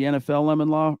under the NFL lemon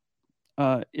law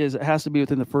is it has to be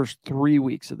within the first 3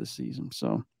 weeks of the season.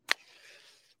 So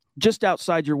just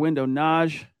outside your window,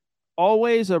 Naj,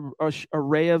 always a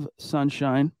ray of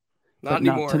sunshine. Not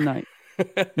anymore. Not tonight.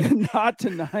 Not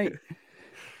tonight.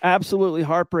 Absolutely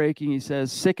heartbreaking. He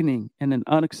says sickening and an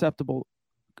unacceptable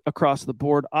across the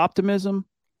board. Optimism,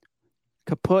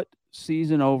 kaput,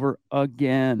 season over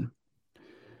again.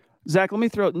 Zach, let me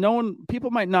throw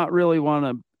people might not really want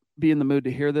to be in the mood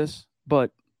to hear this,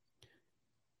 but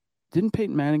didn't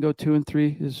Peyton Manning go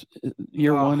 2-3 his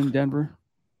year one in Denver?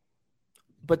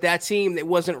 But that team that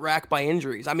wasn't racked by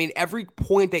injuries. I mean, every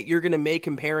point that you're going to make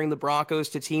comparing the Broncos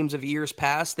to teams of years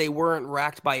past, they weren't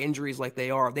racked by injuries like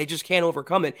they are. They just can't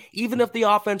overcome it. Even if the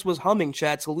offense was humming,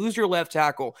 Chad, to lose your left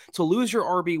tackle, to lose your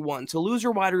RB1, to lose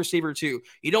your wide receiver 2,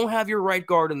 you don't have your right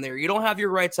guard in there. You don't have your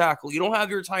right tackle. You don't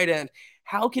have your tight end.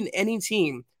 How can any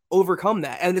team overcome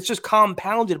that? And it's just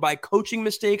compounded by coaching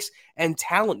mistakes and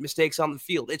talent mistakes on the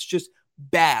field. It's just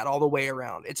bad all the way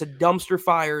around. It's a dumpster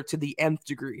fire to the nth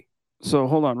degree. So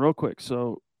hold on real quick.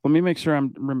 So let me make sure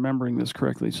I'm remembering this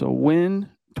correctly. So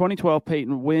 2012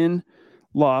 Peyton win,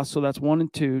 loss. So that's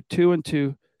 1-2,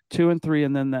 2-2, 2-3,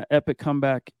 and then the epic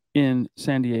comeback in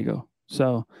San Diego.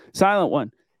 So silent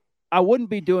one. I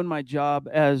wouldn't be doing my job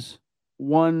as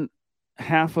one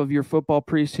half of your football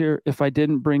priest here if I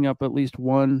didn't bring up at least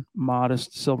one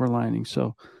modest silver lining.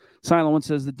 So silent one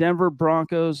says the Denver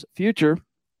Broncos future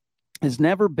has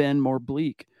never been more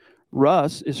bleak.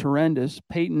 Russ is horrendous.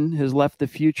 Peyton has left the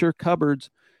future cupboards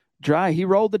dry. He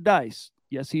rolled the dice.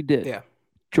 Yes, he did. Yeah.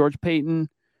 George Payton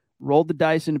rolled the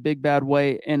dice in a big, bad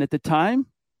way. And at the time,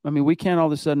 I mean, we can't all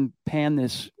of a sudden pan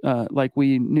this like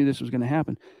we knew this was going to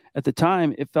happen. At the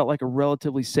time, it felt like a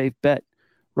relatively safe bet.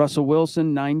 Russell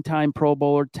Wilson, 9-time Pro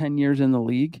Bowler, 10 years in the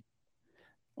league.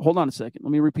 Hold on a second.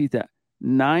 Let me repeat that.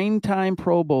 9-time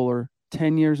Pro Bowler,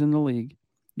 10 years in the league.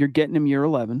 You're getting him year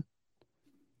 11.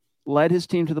 Led his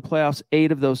team to the playoffs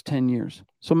 8 of those 10 years.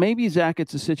 So maybe, Zach,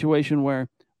 it's a situation where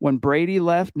when Brady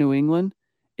left New England,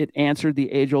 it answered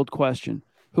the age-old question.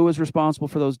 Who was responsible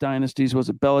for those dynasties? Was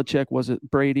it Belichick? Was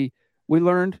it Brady? We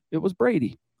learned it was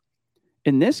Brady.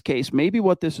 In this case, maybe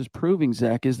what this is proving,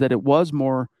 Zach, is that it was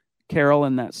more Carroll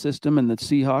in that system and the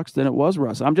Seahawks than it was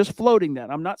Russ. I'm just floating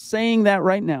that. I'm not saying that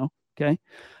right now, okay?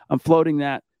 I'm floating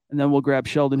that, and then we'll grab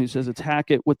Sheldon, who says it's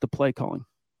Hackett with the play calling.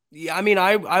 Yeah, I mean,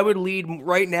 I would lead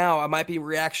right now. I might be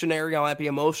reactionary. I might be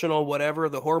emotional, whatever.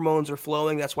 The hormones are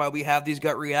flowing. That's why we have these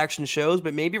gut reaction shows.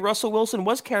 But maybe Russell Wilson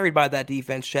was carried by that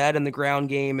defense, Chad, in the ground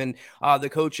game and the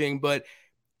coaching. But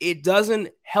it doesn't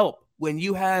help when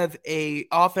you have a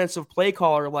offensive play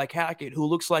caller like Hackett who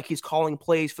looks like he's calling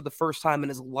plays for the first time in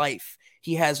his life.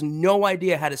 He has no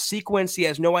idea how to sequence. He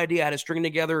has no idea how to string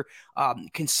together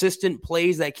consistent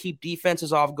plays that keep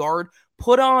defenses off guard.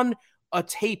 Put on a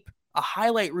tape, a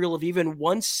highlight reel of even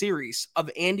one series of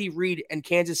Andy Reid and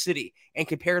Kansas City and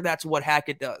compare that to what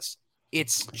Hackett does.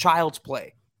 It's child's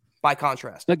play by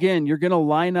contrast. Again, you're going to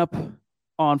line up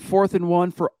on 4th and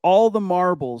 1 for all the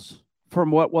marbles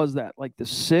from what was that? Like the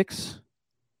 6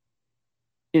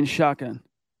 in shotgun.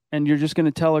 And you're just going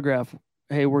to telegraph,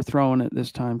 hey, we're throwing it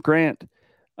this time. Grant,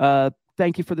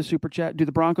 thank you for the super chat. Do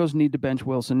the Broncos need to bench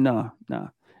Wilson? No.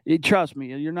 Trust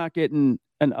me, you're not getting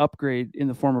an upgrade in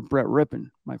the form of Brett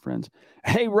Rippon, my friends.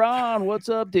 Hey, Ron, what's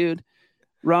up, dude?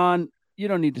 Ron, you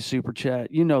don't need to super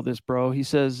chat. You know this, bro. He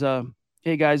says,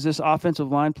 hey, guys, this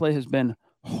offensive line play has been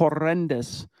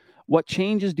horrendous. What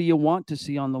changes do you want to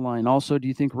see on the line? Also, do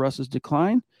you think Russ's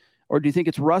decline? Or do you think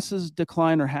it's Russ's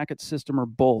decline or Hackett's system or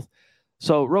both?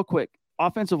 So real quick,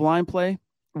 offensive line play,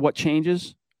 what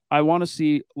changes? I want to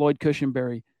see Lloyd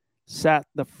Cushenberry sat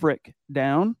the frick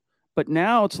down. But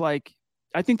now it's like,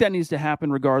 I think that needs to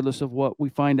happen regardless of what we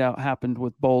find out happened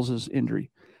with Bowles'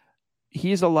 injury.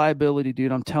 He's a liability,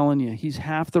 dude. I'm telling you. He's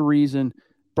half the reason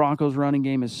Broncos running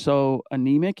game is so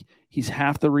anemic. He's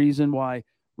half the reason why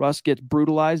Russ gets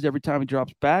brutalized every time he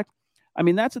drops back. I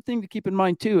mean, that's the thing to keep in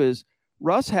mind, too, is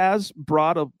Russ has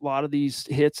brought a lot of these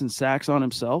hits and sacks on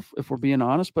himself, if we're being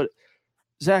honest. But,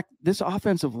 Zach, this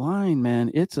offensive line,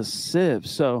 man, it's a sieve.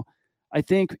 So I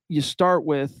think you start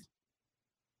with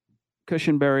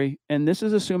Cushenberry, and this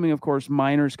is assuming, of course,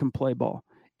 Miners can play ball.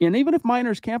 And even if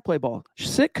Miners can't play ball,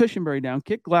 sit Cushenberry down,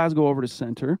 kick Glasgow over to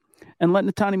center, and let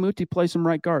Netani Muti play some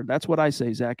right guard. That's what I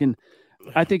say, Zach. And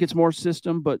I think it's more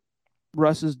system, but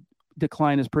Russ's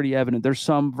decline is pretty evident. There's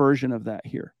some version of that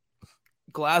here.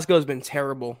 Glasgow's been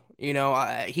terrible.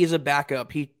 He's a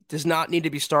backup. He does not need to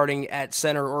be starting at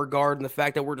center or guard, and the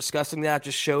fact that we're discussing that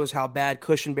just shows how bad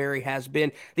Cushenberry has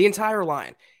been the entire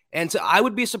line. And so I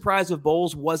would be surprised if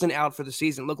Bowles wasn't out for the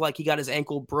season. It looked like he got his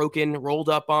ankle broken, rolled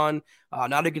up on.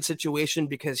 Not a good situation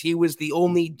because he was the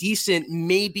only decent,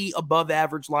 maybe above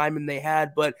average lineman they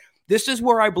had. But this is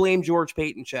where I blame George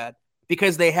Paton, Chad,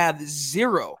 because they have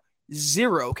zero,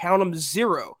 count them,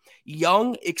 zero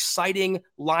young, exciting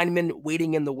linemen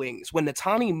waiting in the wings. When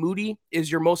Netani Muti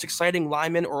is your most exciting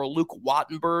lineman, or a Luke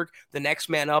Wattenberg, the next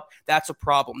man up, that's a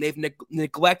problem. They've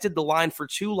neglected the line for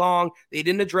too long. They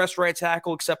didn't address right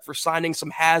tackle except for signing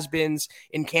some has-beens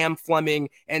in Cam Fleming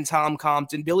and Tom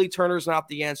Compton. Billy Turner's not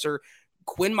the answer.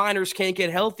 Quinn Miners can't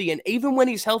get healthy, and even when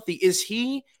he's healthy, is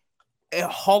he a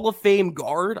Hall of Fame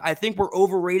guard? I think we're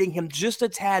overrating him just a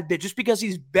tad bit. Just because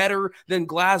he's better than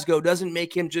Glasgow doesn't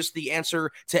make him just the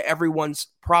answer to everyone's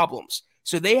problems.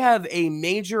 So they have a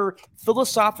major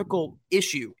philosophical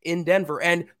issue in Denver.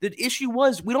 And the issue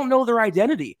was, we don't know their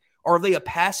identity. Are they a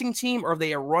passing team? Are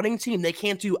they a running team? They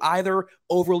can't do either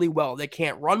overly well. They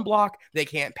can't run block. They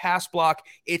can't pass block.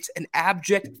 It's an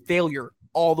abject failure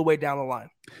all the way down the line.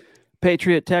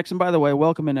 Patriot Text, and by the way,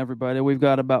 welcome in everybody. We've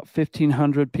got about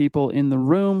 1,500 people in the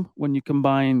room when you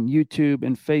combine YouTube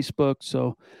and Facebook.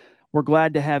 So we're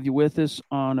glad to have you with us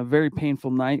on a very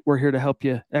painful night. We're here to help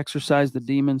you exorcise the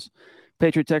demons.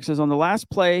 Patriot Text says, on the last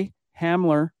play,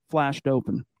 Hamler flashed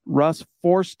open. Russ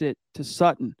forced it to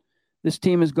Sutton. This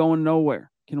team is going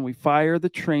nowhere. Can we fire the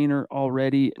trainer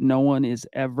already? No one is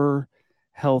ever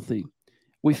healthy.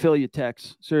 We feel you,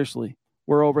 Tex. Seriously,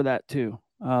 we're over that too.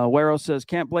 Wero says,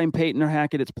 can't blame Paton or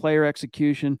Hackett. It's player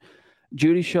execution.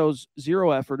 Judy shows zero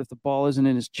effort if the ball isn't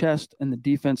in his chest, and the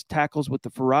defense tackles with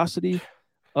the ferocity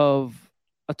of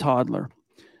a toddler.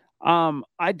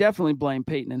 I definitely blame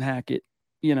Paton and Hackett,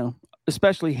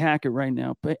 especially Hackett right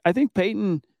now. I think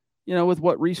Paton, with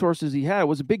what resources he had, it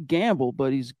was a big gamble,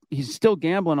 but he's still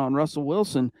gambling on Russell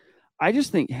Wilson. I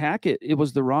just think Hackett, it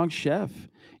was the wrong chef.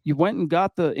 You went and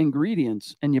got the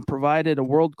ingredients and you provided a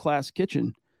world-class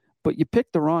kitchen, but you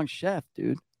picked the wrong chef,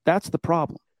 dude. That's the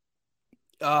problem.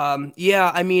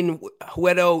 Yeah, I mean,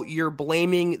 Huedo, you're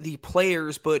blaming the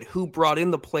players, but who brought in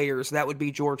the players? That would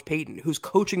be George Paton. Who's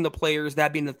coaching the players?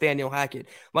 That'd be Nathaniel Hackett.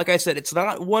 Like I said, it's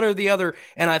not one or the other.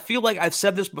 And I feel like I've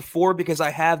said this before because I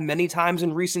have many times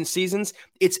in recent seasons.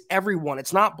 It's everyone.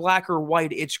 It's not black or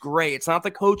white. It's gray. It's not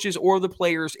the coaches or the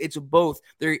players. It's both.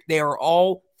 They are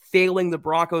all failing the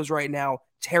Broncos right now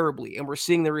terribly, and we're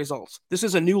seeing the results. This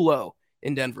is a new low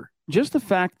in Denver. Just the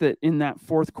fact that in that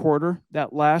fourth quarter,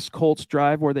 that last Colts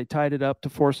drive where they tied it up to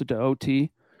force it to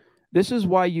OT, this is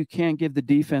why you can't give the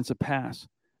defense a pass.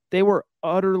 They were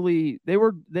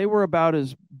about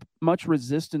as much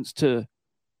resistance to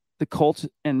the Colts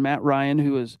and Matt Ryan,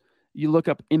 who is, you look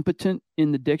up impotent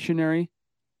in the dictionary,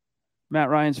 Matt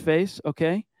Ryan's face,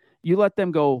 okay? You let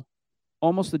them go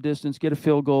almost the distance, get a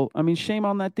field goal. I mean, shame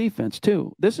on that defense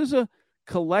too. This is a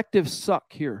collective suck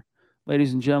here.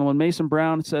 Ladies and gentlemen, Mason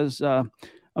Brown says,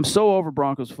 I'm so over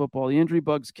Broncos football. The injury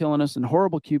bug's killing us and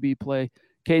horrible QB play.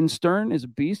 Caden Stern is a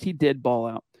beast. He did ball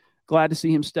out. Glad to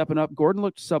see him stepping up. Gordon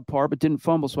looked subpar, but didn't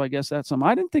fumble, so I guess that's something.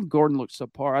 I didn't think Gordon looked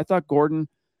subpar. I thought Gordon,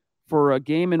 for a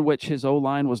game in which his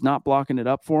O-line was not blocking it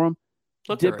up for him,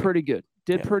 did pretty good.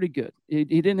 Pretty good. He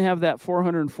didn't have that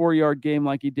 404-yard game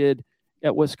like he did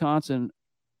at Wisconsin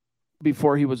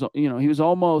before he was, he was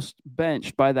almost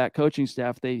benched by that coaching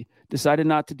staff. They decided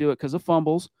not to do it because of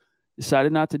fumbles,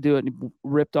 decided not to do it, and he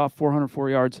ripped off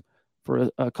 404 yards for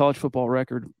a college football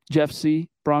record. Jeff C.,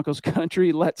 Broncos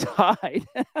country, let's hide.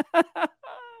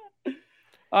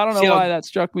 I don't know why that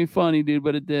struck me funny, dude,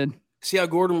 but it did. See how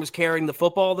Gordon was carrying the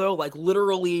football, though? Like,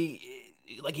 literally,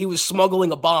 like he was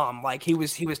smuggling a bomb. Like, he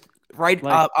was right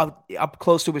up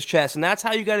close to his chest, and that's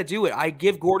how you got to do it. I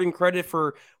give Gordon credit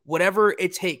for whatever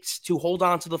it takes to hold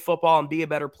on to the football and be a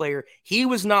better player. He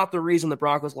was not the reason the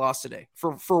Broncos lost today.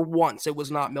 For once, it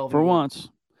was not Melvin. For once,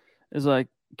 it's like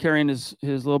carrying his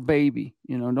little baby.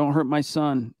 Don't hurt my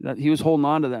son. That he was holding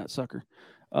on to that sucker.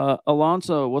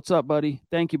 Alonso, what's up, buddy?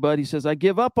 Thank you, buddy. He says, I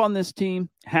give up on this team.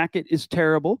 Hackett is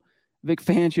terrible. Vic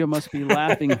Fangio must be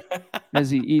laughing as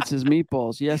he eats his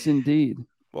meatballs. Yes, indeed.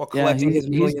 While collecting his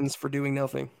millions for doing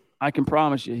nothing. I can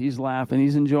promise you, he's laughing.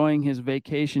 He's enjoying his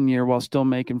vacation year while still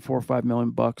making $4 or $5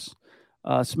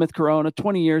 million. Smith Corona,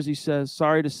 20 years, he says,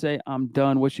 sorry to say I'm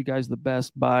done. Wish you guys the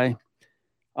best. Bye.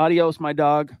 Adios, my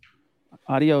dog.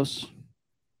 Adios.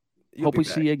 Hope we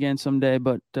see you again someday.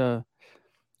 But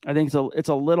I think it's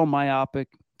a little myopic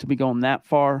to be going that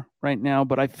far right now.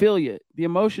 But I feel you. The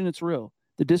emotion, it's real.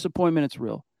 The disappointment, it's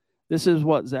real. This is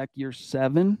what, Zach, year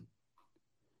 7,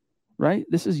 right?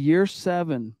 This is year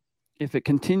 7. If it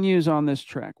continues on this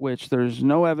track, which there's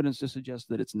no evidence to suggest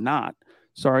that it's not.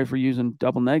 Sorry for using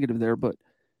double negative there, but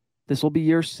this will be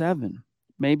year 7.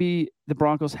 Maybe the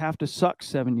Broncos have to suck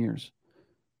 7 years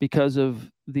because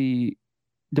of the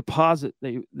deposit,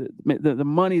 the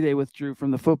money they withdrew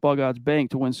from the football gods bank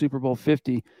to win Super Bowl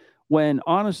 50, when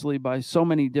honestly, by so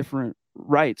many different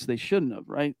rights, they shouldn't have,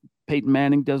 right? Peyton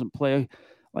Manning doesn't play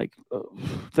like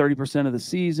 30% of the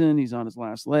season. He's on his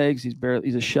last legs.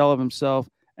 He's a shell of himself,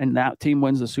 and that team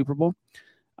wins the Super Bowl.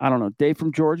 I don't know. Dave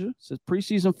from Georgia says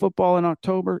preseason football in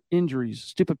October, injuries,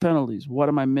 stupid penalties. What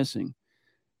am I missing?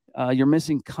 You're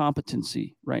missing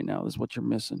competency right now is what you're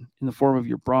missing in the form of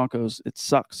your Broncos. It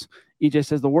sucks. EJ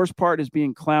says the worst part is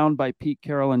being clowned by Pete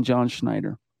Carroll and John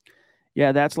Schneider.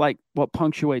 Yeah, that's like what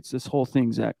punctuates this whole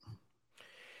thing, Zach.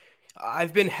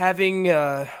 I've been having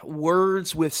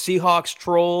words with Seahawks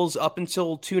trolls up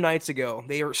until 2 nights ago.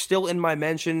 They are still in my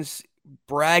mentions,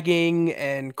 bragging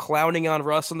and clowning on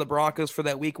Russ and the Broncos for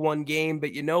that week 1 game.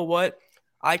 But you know what?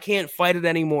 I can't fight it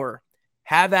anymore.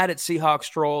 Have at it, Seahawks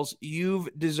trolls. You've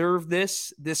deserved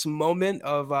this moment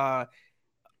of,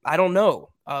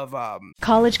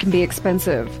 College can be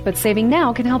expensive, but saving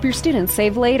now can help your students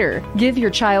save later. Give your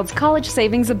child's college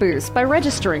savings a boost by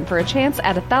registering for a chance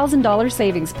at a $1,000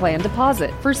 savings plan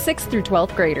deposit for 6th through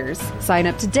 12th graders. Sign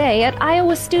up today at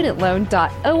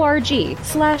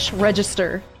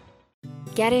iowastudentloan.org/register.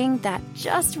 Getting that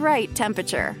just right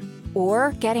temperature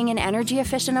or getting an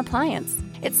energy-efficient appliance.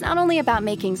 It's not only about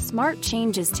making smart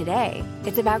changes today,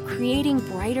 it's about creating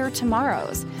brighter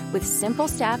tomorrows with simple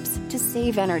steps to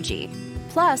save energy.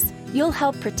 Plus, you'll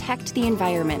help protect the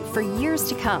environment for years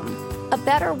to come. A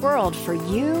better world for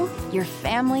you, your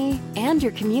family, and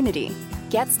your community.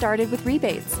 Get started with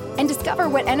rebates and discover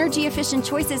what energy-efficient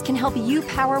choices can help you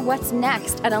power what's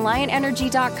next at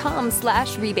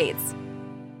AlliantEnergy.com/rebates.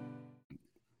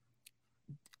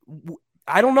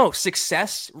 I don't know,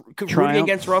 success, Triumph. Rooting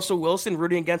against Russell Wilson,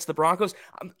 rooting against the Broncos.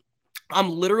 I'm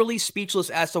literally speechless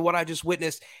as to what I just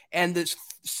witnessed. And this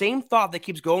same thought that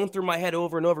keeps going through my head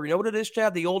over and over. You know what it is,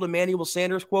 Chad? The old Emmanuel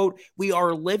Sanders quote, we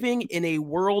are living in a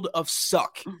world of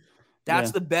suck.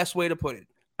 That's the best way to put it.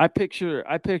 I picture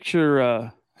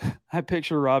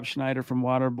Rob Schneider from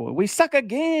Waterboy. We suck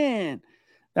again.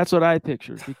 That's what I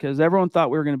picture because everyone thought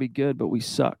we were going to be good, but we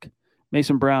suck.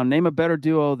 Mason Brown, name a better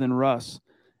duo than Russ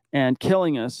and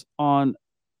killing us on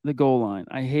the goal line.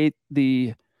 I hate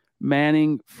the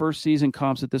Manning first season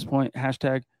comps at this point.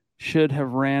 # should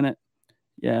have ran it.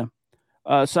 Yeah.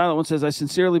 Silent One says, I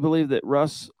sincerely believe that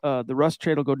the Russ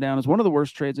trade will go down as one of the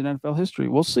worst trades in NFL history.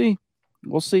 We'll see.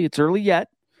 It's early yet.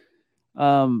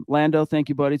 Lando, thank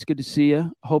you, buddy. It's good to see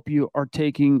you. Hope you are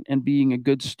taking and being a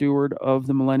good steward of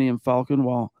the Millennium Falcon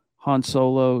while Han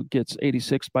Solo gets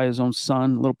 86 by his own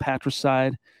son, a little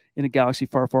patricide in a galaxy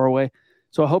far, far away.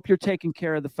 So I hope you're taking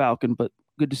care of the Falcon, but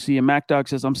good to see you. Mac Dog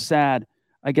says, I'm sad.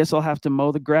 I guess I'll have to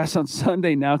mow the grass on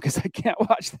Sunday now because I can't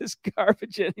watch this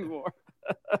garbage anymore.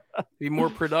 Be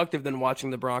more productive than watching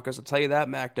the Broncos. I'll tell you that,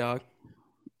 Mac Dog.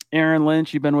 Aaron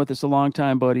Lynch, you've been with us a long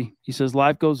time, buddy. He says,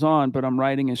 life goes on, but I'm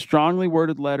writing a strongly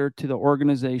worded letter to the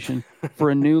organization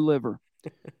for a new liver.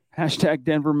 #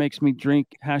 Denver makes me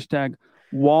drink. #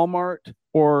 Walmart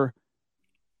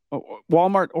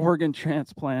organ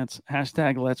transplants. #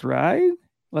 let's ride.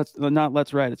 Let's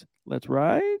ride. It's let's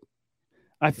ride.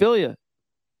 I feel you.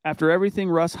 After everything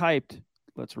Russ hyped,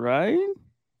 let's ride.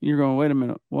 You're going, wait a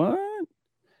minute. What?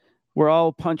 We're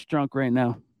all punch drunk right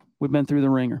now. We've been through the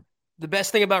ringer. The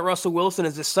best thing about Russell Wilson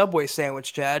is the Subway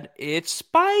sandwich, Chad. It's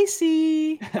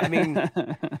spicy. I mean,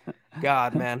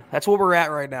 God, man. That's where we're at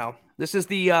right now. This is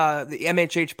the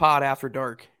MHH pod after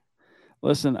dark.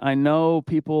 Listen, I know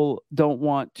people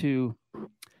want to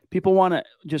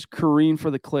just careen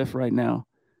for the cliff right now,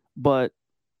 but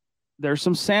there's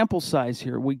some sample size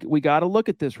here. We got to look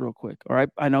at this real quick. All right.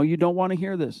 I know you don't want to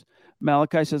hear this.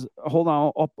 Malachi says, hold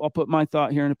on. I'll put my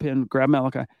thought here in a pin. Grab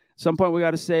Malachi. At some point, we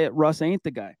got to say it. Russ ain't the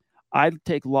guy. I'd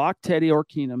take Locke, Teddy, or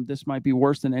Keenum. This might be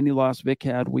worse than any loss Vic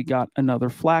had. We got another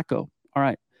Flacco. All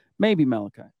right. Maybe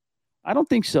Malachi. I don't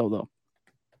think so, though.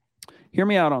 Hear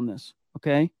me out on this.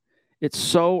 Okay. It's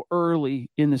so early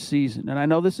in the season. And I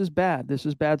know this is bad. This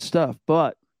is bad stuff.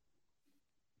 But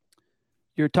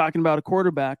you're talking about a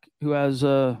quarterback who has,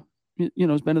 has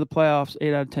been to the playoffs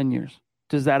 8 out of 10 years.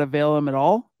 Does that avail him at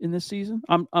all in this season?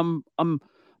 I'm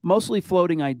mostly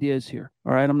floating ideas here.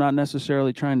 All right. I'm not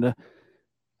necessarily trying to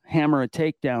hammer a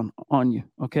takedown on you.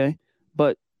 Okay.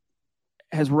 But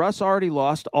has Russ already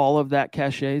lost all of that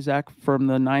cachet, Zach, from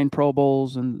the 9 Pro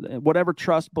Bowls and whatever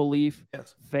trust, belief,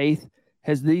 faith?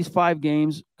 Has these 5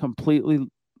 games completely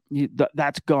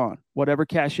that's gone? Whatever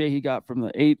cachet he got from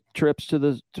the 8 trips to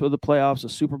the playoffs, the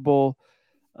Super Bowl,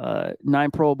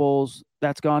 9 Pro Bowls,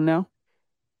 that's gone now?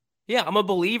 Yeah, I'm a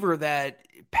believer that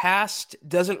past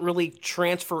doesn't really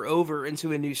transfer over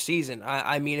into a new season.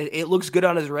 I mean, it looks good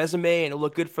on his resume, and it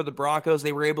looked good for the Broncos.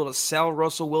 They were able to sell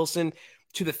Russell Wilson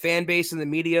to the fan base and the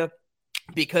media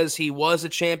because he was a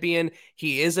champion.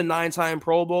 He is a 9-time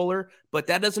Pro Bowler, but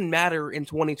that doesn't matter in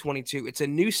 2022. It's a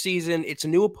new season. It's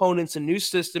new opponents, a new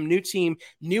system, new team,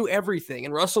 new everything.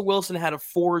 And Russell Wilson had to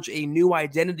forge a new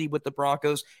identity with the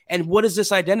Broncos. And what is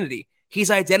this identity? He's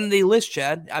identity-less,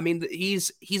 Chad. I mean,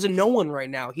 he's a no one right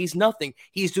now. He's nothing.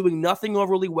 He's doing nothing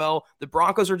overly well. The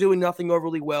Broncos are doing nothing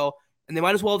overly well, and they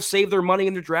might as well have saved their money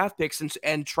in their draft picks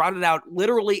and trotted out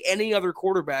literally any other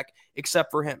quarterback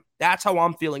except for him. That's how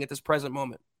I'm feeling at this present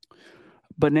moment.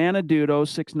 Banana Dude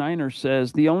 069er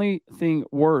says, the only thing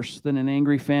worse than an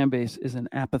angry fan base is an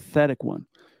apathetic one.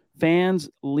 Fans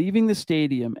leaving the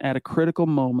stadium at a critical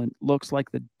moment looks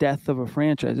like the death of a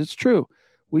franchise. It's true.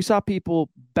 We saw people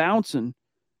bouncing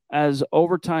as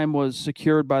overtime was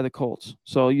secured by the Colts.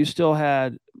 So you still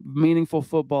had meaningful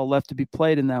football left to be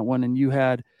played in that one, and you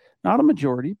had not a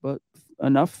majority, but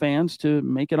enough fans to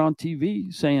make it on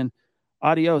TV saying,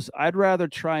 adios. I'd rather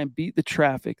try and beat the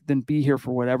traffic than be here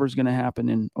for whatever's going to happen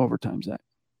in overtime, Zach.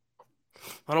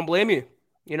 I don't blame you.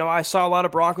 You know, I saw a lot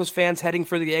of Broncos fans heading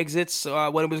for the exits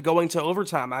when it was going to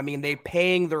overtime. I mean, they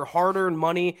paying their hard-earned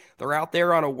money. They're out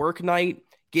there on a work night,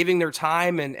 giving their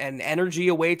time and energy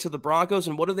away to the Broncos.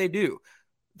 And what do?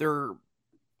 They're,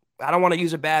 I don't want to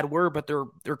use a bad word, but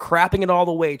they're crapping it all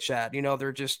the way, Chad. You know,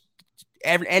 they're just,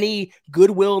 any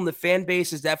goodwill in the fan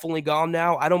base is definitely gone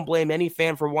now. I don't blame any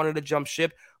fan for wanting to jump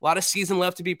ship. A lot of season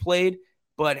left to be played,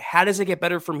 but how does it get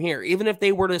better from here? Even if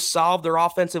they were to solve their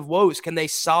offensive woes, can they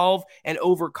solve and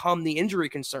overcome the injury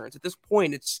concerns? At this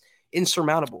point, it's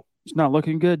insurmountable. It's not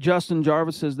looking good. Justin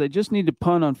Jarvis says they just need to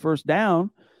punt on first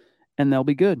down and they'll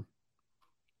be good.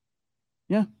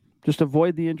 Yeah, just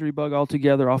avoid the injury bug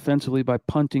altogether offensively by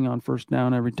punting on first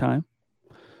down every time.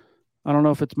 I don't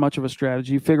know if it's much of a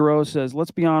strategy. Figueroa says,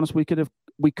 let's be honest, we could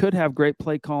have great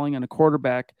play calling and a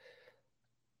quarterback.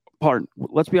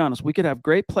 Let's be honest, we could have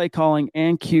great play calling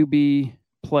and QB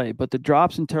play, but the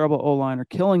drops and terrible O-line are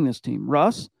killing this team.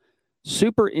 Russ,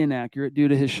 super inaccurate due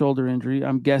to his shoulder injury,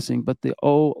 I'm guessing, but the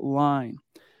O-line.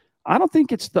 I don't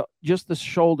think it's just the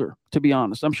shoulder, to be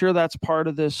honest. I'm sure that's part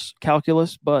of this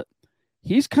calculus, but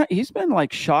he's been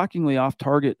like shockingly off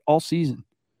target all season.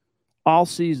 All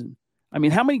season. I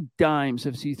mean, how many dimes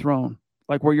has he thrown?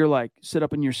 Like where you're like, sit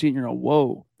up in your seat and you're like,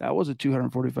 whoa, that was a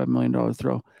 $245 million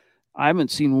throw. I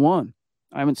haven't seen one.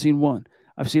 I've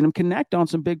seen him connect on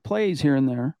some big plays here and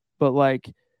there, but like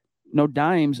no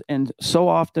dimes and so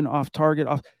often off target.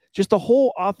 Just the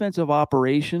whole offensive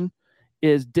operation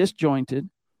is disjointed.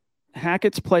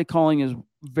 Hackett's play calling is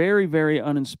very, very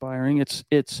uninspiring.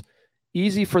 It's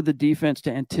easy for the defense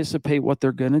to anticipate what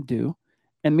they're going to do.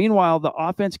 And meanwhile, the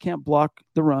offense can't block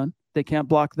the run. They can't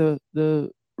block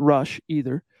the rush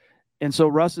either. And so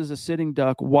Russ is a sitting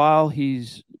duck while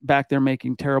he's back there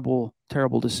making terrible,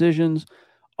 terrible decisions,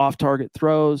 off-target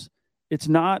throws. It's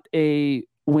not a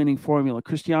winning formula.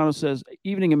 Cristiano says,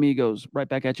 evening amigos, right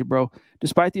back at you, bro.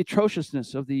 Despite the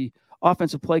atrociousness of the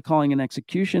offensive play calling and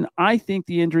execution, I think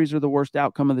the injuries are the worst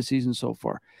outcome of the season so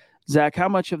far. Zach, how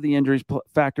much of the injuries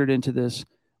factored into this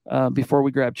before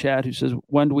we grab Chad, who says,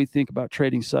 when do we think about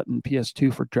trading Sutton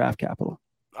PS2 for draft capital?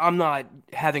 I'm not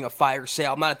having a fire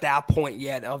sale. I'm not at that point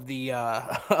yet of the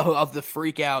of the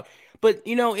freak out. But,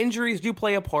 you know, injuries do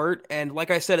play a part. And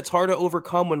like I said, it's hard to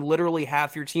overcome when literally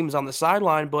half your team's on the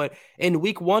sideline. But in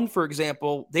week 1, for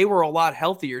example, they were a lot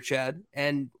healthier, Chad.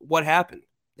 And what happened?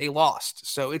 They lost.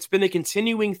 So it's been a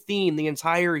continuing theme the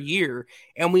entire year.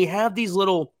 And we have these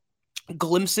little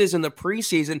glimpses in the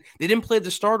preseason. They didn't play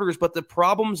the starters, but the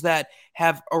problems that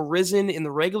have arisen in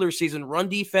the regular season, run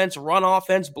defense, run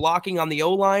offense, blocking on the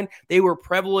O-line, they were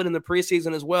prevalent in the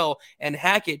preseason as well. And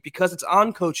Hackett, because it's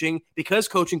on coaching, because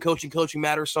coaching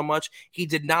matters so much, he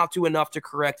did not do enough to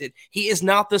correct it. He is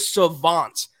not the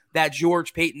savant that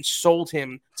George Paton sold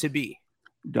him to be.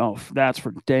 No, that's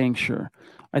for dang sure.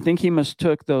 I think he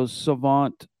mistook those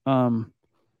savant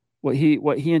what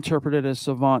he interpreted as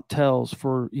savant tells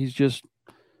for he's just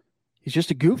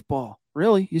a goofball.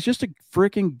 Really, he's just a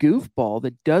freaking goofball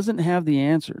that doesn't have the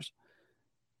answers.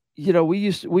 You know,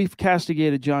 we've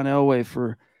castigated John Elway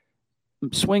for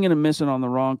swinging and missing on the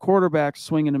wrong quarterbacks,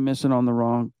 swinging and missing on the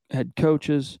wrong head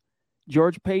coaches.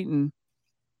 George Paton,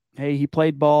 hey, he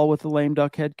played ball with the lame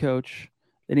duck head coach.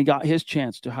 Then he got his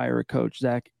chance to hire a coach,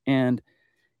 Zach, and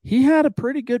he had a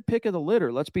pretty good pick of the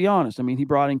litter. Let's be honest. I mean, he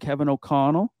brought in Kevin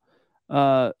O'Connell.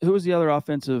 Who was the other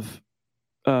offensive?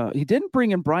 He didn't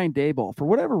bring in Brian Daboll for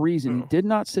whatever reason. He did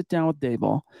not sit down with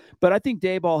Daboll, but I think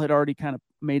Daboll had already kind of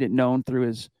made it known through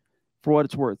his, for what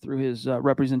it's worth, through his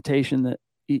representation that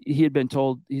he had been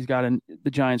told he's got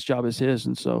the Giants job as his.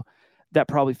 And so that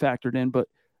probably factored in, but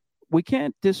we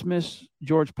can't dismiss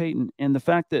George Paton and the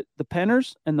fact that the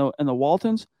Penners and the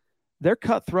Waltons, they're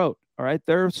cutthroat. All right.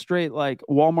 They're straight like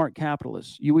Walmart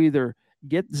capitalists. You either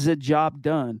get the job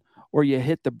done or you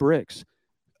hit the bricks.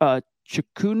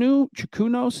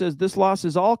 Chukuno says this loss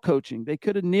is all coaching. They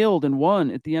could have kneeled and won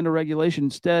at the end of regulation.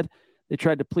 Instead, they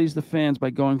tried to please the fans by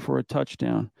going for a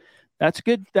touchdown. That's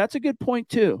good. That's a good point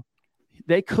too.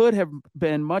 They could have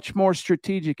been much more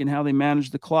strategic in how they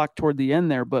managed the clock toward the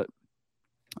end there, but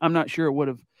I'm not sure it would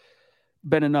have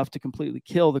been enough to completely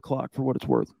kill the clock for what it's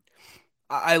worth.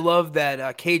 I love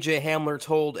that KJ Hamler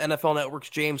told NFL Network's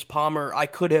James Palmer, I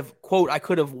could have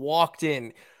walked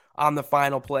in on the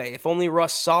final play. If only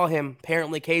Russ saw him.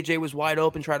 Apparently KJ was wide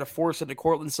open, tried to force it to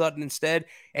Courtland Sutton instead,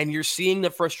 and you're seeing the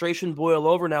frustration boil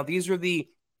over now. These are the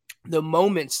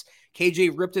moments.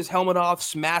 KJ ripped his helmet off,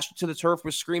 smashed it to the turf,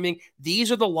 was screaming.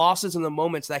 These are the losses and the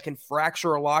moments that can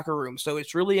fracture a locker room. So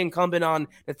it's really incumbent on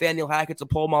Nathaniel Hackett to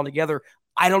pull them all together.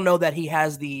 I don't know that he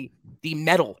has the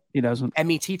mettle. He doesn't.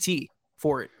 METT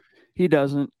for it. He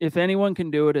doesn't. If anyone can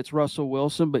do it, it's Russell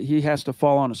Wilson, but he has to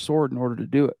fall on a sword in order to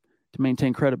do it, to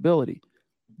maintain credibility.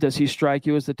 Does he strike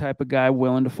you as the type of guy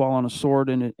willing to fall on a sword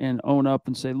and own up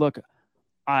and say, look,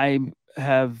 I've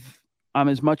been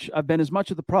as much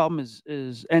of the problem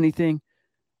as anything.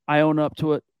 I own up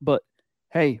to it, but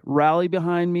hey, rally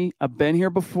behind me. I've been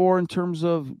here before in terms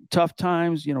of tough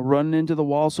times, running into the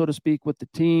wall, so to speak, with the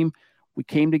team. We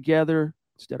came together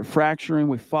instead of fracturing.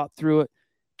 We fought through it,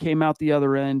 came out the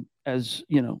other end as,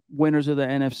 winners of the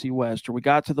NFC West, or we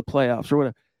got to the playoffs or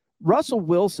whatever. Russell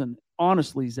Wilson,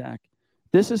 honestly, Zach,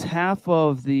 this is half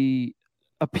of the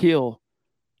appeal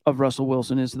of Russell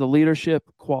Wilson is the leadership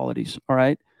qualities. All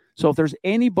right. So if there's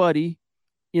anybody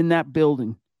in that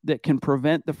building that can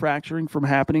prevent the fracturing from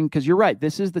happening, because you're right,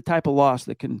 this is the type of loss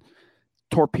that can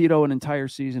torpedo an entire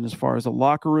season as far as the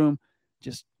locker room.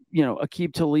 Just,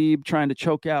 Aqib Talib trying to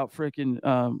choke out freaking,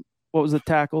 what was the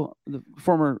tackle? The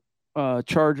former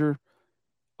Charger,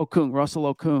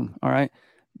 Russell Okung. All right.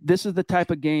 This is the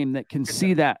type of game that can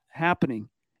see that happening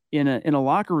in a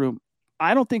locker room.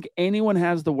 I don't think anyone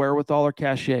has the wherewithal or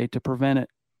cachet to prevent it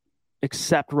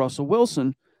except Russell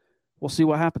Wilson. We'll see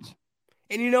what happens.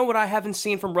 And you know what I haven't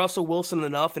seen from Russell Wilson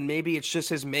enough, and maybe it's just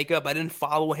his makeup. I didn't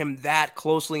follow him that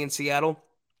closely in Seattle.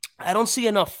 I don't see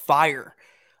enough fire.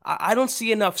 I don't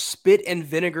see enough spit and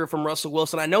vinegar from Russell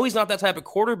Wilson. I know he's not that type of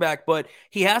quarterback, but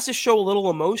he has to show a little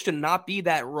emotion, not be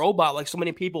that robot like so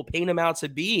many people paint him out to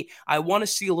be. I want to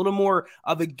see a little more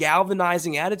of a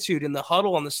galvanizing attitude in the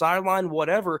huddle, on the sideline,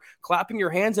 whatever. Clapping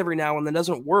your hands every now and then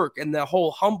doesn't work, and the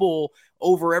whole humble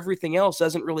over everything else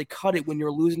doesn't really cut it when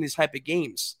you're losing these type of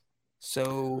games.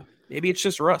 So maybe it's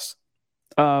just Russ.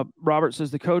 Robert says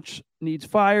the coach needs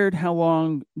fired. How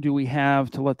long do we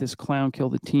have to let this clown kill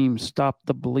the team? Stop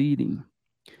the bleeding.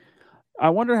 I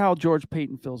wonder how George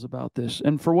Paton feels about this.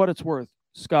 And for what it's worth,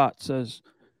 Scott says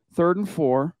 3rd and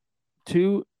 4,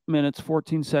 2 minutes,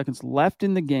 14 seconds left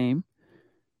in the game.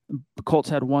 The Colts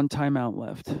had 1 timeout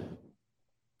left.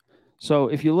 So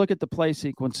if you look at the play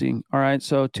sequencing, all right,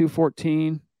 so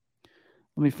 2:14.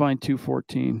 Let me find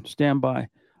 2:14. Stand by. All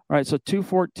right, so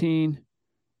 2:14.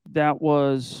 That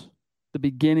was the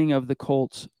beginning of the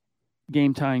Colts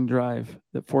game-tying drive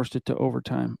that forced it to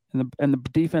overtime, and the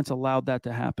defense allowed that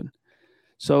to happen.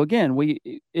 So again,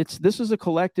 this is a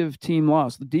collective team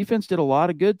loss. The defense did a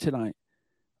lot of good tonight,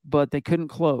 but they couldn't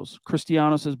close.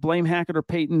 Cristiano says blame Hackett or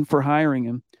Paton for hiring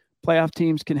him. Playoff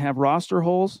teams can have roster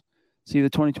holes. See the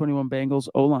 2021 Bengals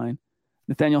O-line.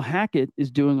 Nathaniel Hackett is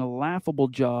doing a laughable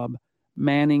job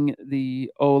manning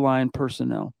the O-line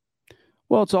personnel.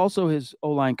 Well, it's also his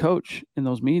O-line coach in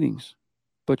those meetings.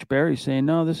 Butch Barry saying,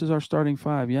 no, this is our starting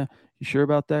 5. Yeah. You sure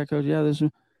about that, coach? Yeah,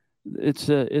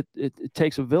 it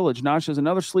takes a village. Nash says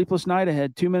another sleepless night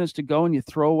ahead, 2 minutes to go, and you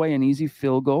throw away an easy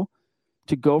field goal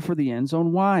to go for the end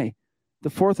zone. Why? The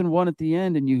 4th and 1 at the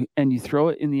end, and you throw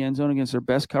it in the end zone against their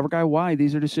best cover guy. Why?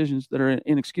 These are decisions that are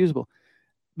inexcusable.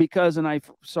 Because,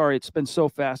 sorry, it's been so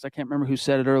fast. I can't remember who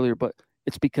said it earlier, but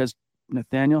it's because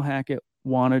Nathaniel Hackett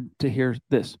wanted to hear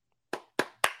this.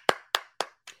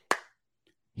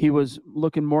 He was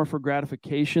looking more for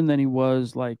gratification than he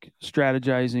was like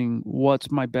strategizing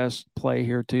what's my best play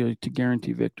here to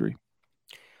guarantee victory.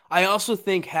 I also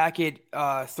think Hackett,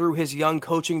 through his young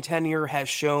coaching tenure, has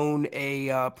shown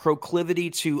a proclivity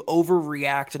to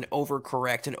overreact and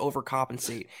overcorrect and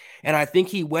overcompensate. And I think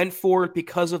he went for it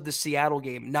because of the Seattle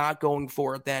game, not going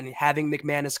for it then, having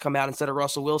McManus come out instead of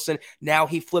Russell Wilson. Now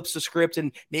he flips the script,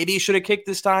 and maybe he should have kicked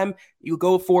this time. You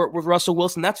go for it with Russell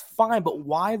Wilson. That's fine, but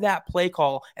why that play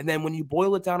call? And then when you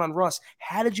boil it down on Russ,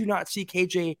 how did you not see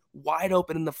KJ wide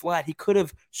open in the flat? He could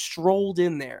have strolled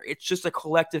in there. It's just a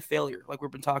collective failure, like we've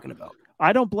been talking about.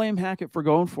 I don't blame Hackett for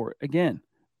going for it. Again,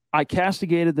 I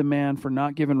castigated the man for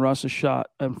not giving Russ a shot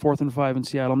on 4th and 5 in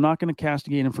Seattle. I'm not going to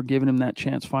castigate him for giving him that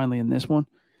chance finally in this one.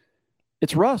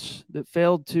 It's Russ that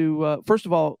failed to, first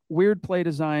of all, weird play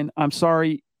design. I'm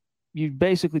sorry. You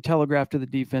basically telegraphed to the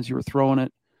defense you were throwing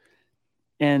it.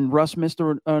 And Russ missed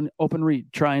an open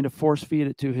read, trying to force feed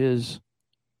it to his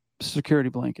security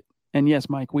blanket. And yes,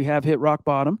 Mike, we have hit rock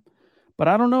bottom, but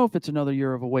I don't know if it's another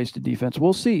year of a wasted defense.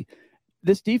 We'll see.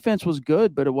 This defense was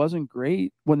good, but it wasn't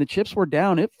great. When the chips were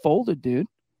down, it folded, dude.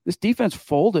 This defense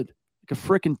folded like a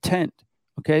freaking tent.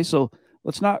 Okay, so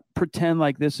let's not pretend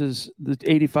like this is the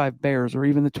 85 Bears or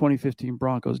even the 2015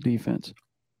 Broncos defense.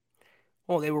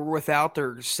 Well, they were without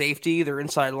their safety, their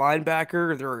inside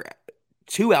linebacker, their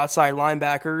 2 outside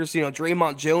linebackers.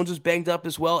 Draymond Jones was banged up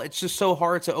as well. It's just so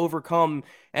hard to overcome.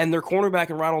 And their cornerback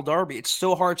in Ronald Darby, it's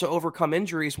so hard to overcome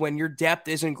injuries when your depth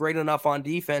isn't great enough on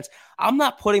defense. I'm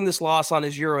not putting this loss on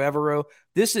Ejiro Evero.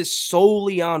 This is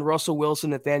solely on Russell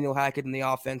Wilson, Nathaniel Hackett, and the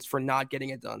offense for not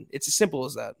getting it done. It's as simple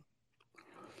as that.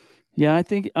 Yeah, I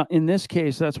think in this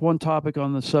case, that's one topic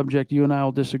on the subject you and I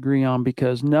will disagree on,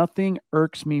 because nothing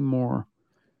irks me more.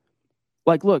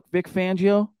 Like, look, Vic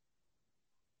Fangio,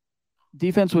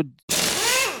 defense would...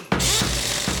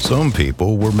 Some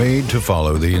people were made to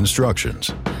follow the instructions.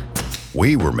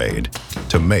 We were made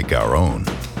to make our own.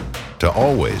 To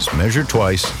always measure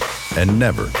twice and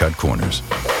never cut corners.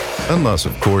 Unless,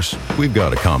 of course, we've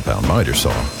got a compound miter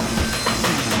saw.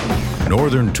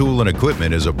 Northern Tool and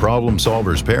Equipment is a problem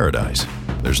solver's paradise.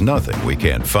 There's nothing we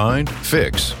can't find,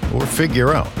 fix, or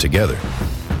figure out together.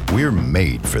 We're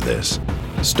made for this.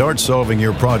 Start solving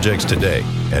your projects today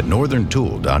at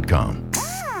northerntool.com.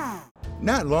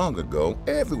 Not long ago,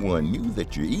 everyone knew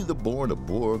that you're either born a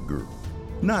boy or a girl.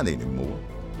 Not anymore.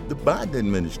 The Biden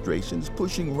administration is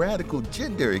pushing radical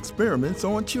gender experiments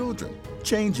on children,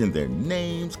 changing their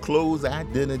names, clothes,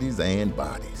 identities, and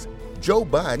bodies. Joe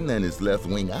Biden and his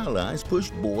left-wing allies push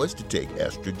boys to take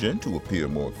estrogen to appear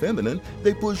more feminine.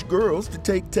 They push girls to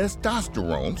take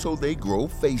testosterone so they grow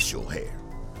facial hair.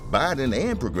 Biden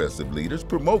and progressive leaders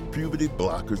promote puberty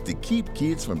blockers to keep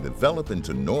kids from developing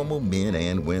to normal men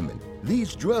and women.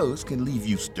 These drugs can leave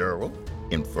you sterile,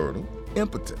 infertile,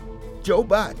 impotent. Joe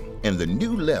Biden and the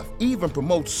new left even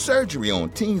promotes surgery on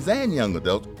teens and young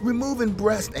adults, removing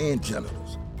breasts and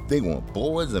genitals. They want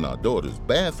boys in our daughters'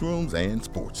 bathrooms and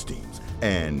sports teams.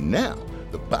 And now,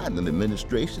 the Biden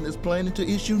administration is planning to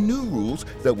issue new rules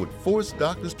that would force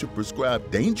doctors to prescribe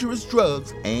dangerous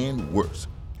drugs and worse.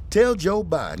 Tell Joe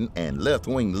Biden and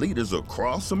left-wing leaders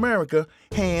across America,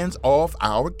 hands off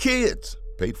our kids.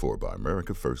 Paid for by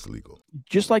America First Legal.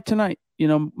 Just like tonight,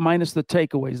 minus the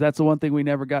takeaways. That's the one thing we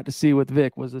never got to see with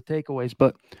Vic was the takeaways.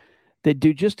 But they'd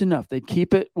do just enough. They'd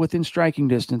keep it within striking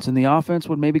distance, and the offense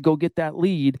would maybe go get that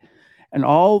lead. And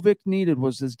all Vic needed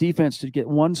was his defense to get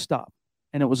one stop,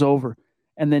 and it was over.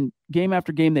 And then game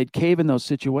after game, they'd cave in those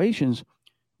situations.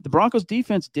 The Broncos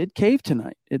defense did cave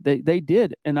tonight. They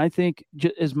did. And I think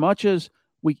as much as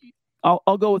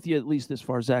I'll go with you at least this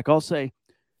far, Zach. I'll say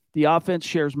the offense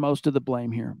shares most of the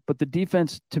blame here, but the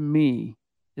defense to me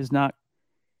is not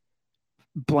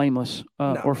blameless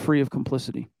or free of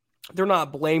complicity. They're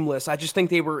not blameless. I just think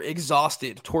they were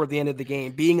exhausted toward the end of the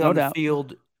game, being on the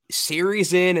field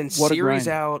series in and series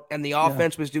out, and the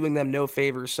offense was doing them no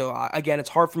favors. So again, it's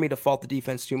hard for me to fault the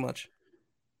defense too much.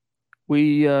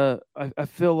 I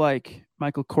feel like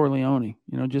Michael Corleone,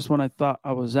 just when I thought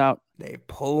I was out, they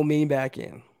pull me back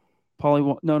in.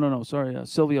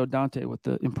 Silvio Dante with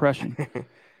the impression.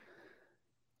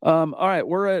 All right,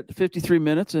 we're at 53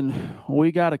 minutes, and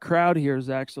we got a crowd here,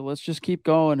 Zach, so let's just keep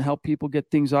going, help people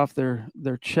get things off their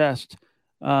chest.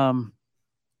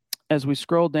 As we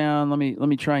scroll down, let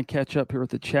me try and catch up here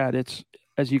with the chat. It's,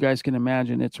 as you guys can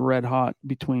imagine, it's red hot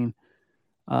between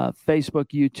Facebook,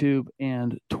 YouTube,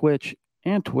 and Twitch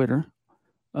and Twitter.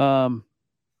 A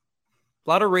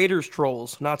lot of Raiders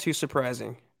trolls, not too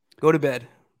surprising. Go to bed.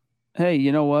 Hey,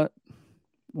 you know what?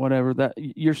 Whatever. That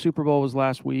your Super Bowl was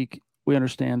last week. We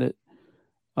understand it.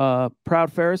 Proud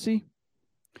Pharisee.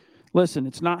 Listen,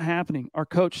 it's not happening. Our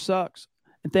coach sucks.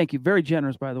 And thank you. Very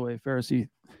generous, by the way, Pharisee.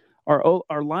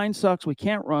 Our line sucks. We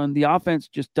can't run. The offense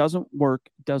just doesn't work.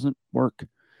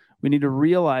 We need to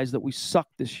realize that we suck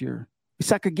this year. We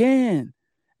suck again.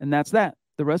 And that's that.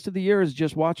 The rest of the year is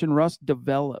just watching Russ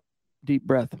develop. Deep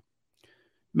breath.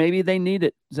 Maybe they need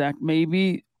it, Zach.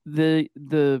 Maybe this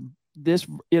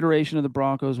iteration of the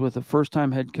Broncos with a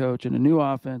first-time head coach and a new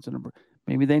offense,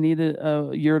 maybe they need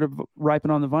a year to ripen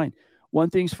on the vine. One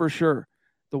thing's for sure.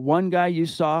 The one guy you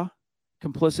saw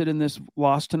complicit in this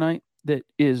loss tonight that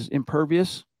is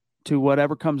impervious to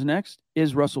whatever comes next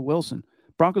is Russell Wilson.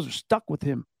 Broncos are stuck with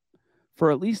him for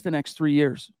at least the next 3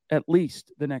 years.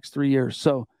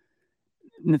 So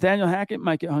Nathaniel Hackett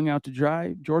might get hung out to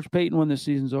dry. George Paton, when this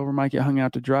season's over, might get hung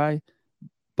out to dry.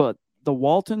 But the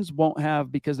Waltons won't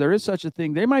have, because there is such a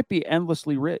thing. They might be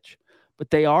endlessly rich,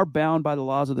 but they are bound by the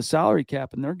laws of the salary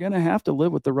cap, and they're going to have to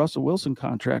live with the Russell Wilson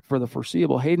contract for the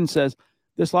foreseeable. Hayden says,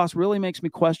 this loss really makes me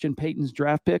question Peyton's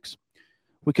draft picks.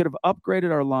 We could have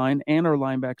upgraded our line and our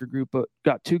linebacker group, but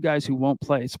got 2 guys who won't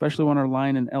play, especially when our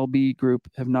line and LB group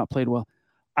have not played well.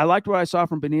 I liked what I saw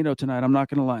from Benito tonight. I'm not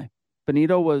going to lie.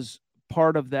 Benito was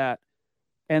part of that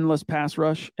endless pass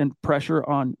rush and pressure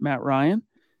on Matt Ryan.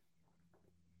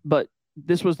 But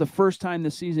this was the first time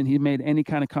this season he made any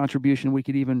kind of contribution we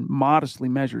could even modestly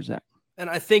measure, Zach. And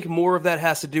I think more of that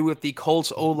has to do with the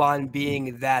Colts O-line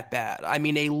being that bad. I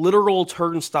mean, a literal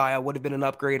turnstile would have been an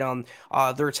upgrade on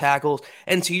their tackles.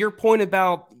 And to your point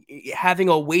about having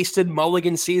a wasted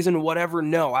mulligan season, whatever,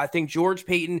 no. I think George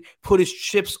Paton put his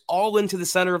chips all into the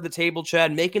center of the table,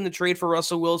 Chad, making the trade for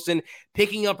Russell Wilson,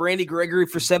 picking up Randy Gregory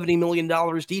for $70 million,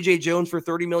 DJ Jones for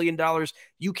 $30 million.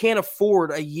 You can't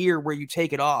afford a year where you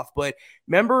take it off. But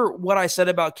remember what I said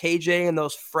about KJ and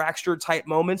those fracture-type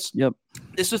moments? Yep.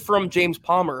 This is from James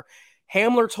Palmer.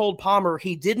 Hamler told Palmer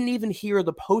he didn't even hear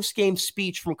the post-game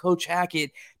speech from Coach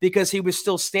Hackett because he was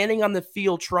still standing on the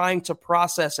field trying to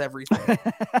process everything.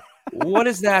 What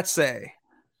does that say?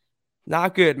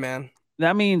 Not good, man.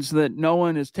 That means that no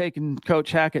one is taking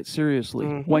Coach Hackett seriously.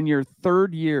 When your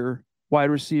third-year wide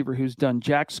receiver who's done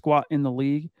jack squat in the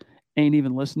league ain't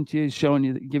even listening to you, he's showing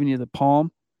you, giving you the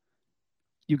palm,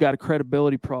 you've got a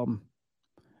credibility problem.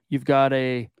 You've got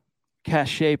a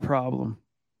cachet problem.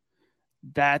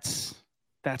 That's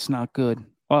not good.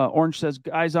 Orange says,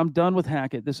 guys, I'm done with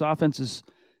Hackett. This offense is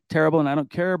terrible, and I don't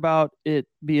care about it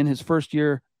being his first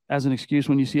year as an excuse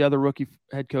when you see other rookie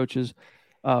head coaches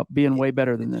being way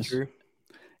better than this. True.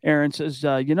 Aaron says,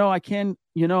 I can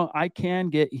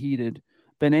get heated.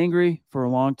 Been angry for a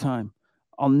long time.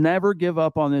 I'll never give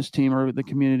up on this team or the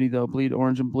community, though. Bleed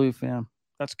orange and blue, fam.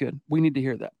 That's good. We need to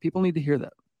hear that. People need to hear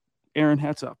that. Aaron,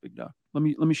 hats off, big dog. Let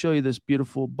me show you this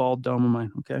beautiful bald dome of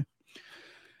mine, okay?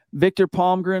 Victor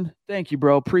Palmgren, thank you,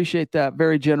 bro. Appreciate that.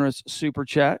 Very generous super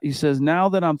chat. He says, now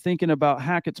that I'm thinking about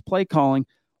Hackett's play calling,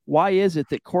 why is it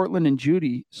that Cortland and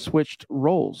Judy switched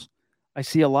roles? I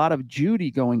see a lot of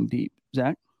Judy going deep.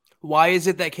 Zach? Why is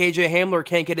it that KJ Hamler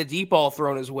can't get a deep ball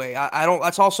thrown his way? I don't.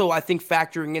 That's also, I think,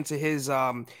 factoring into his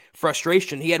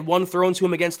frustration. He had one thrown to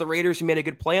him against the Raiders. He made a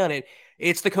good play on it.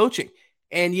 It's the coaching.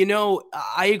 And,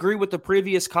 I agree with the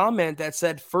previous comment that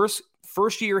said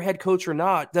first-year head coach or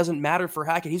not, doesn't matter for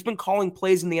Hackett. He's been calling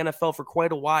plays in the NFL for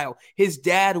quite a while. His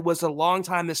dad was a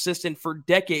longtime assistant for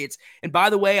decades. And by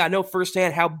the way, I know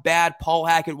firsthand how bad Paul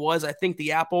Hackett was. I think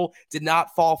the apple did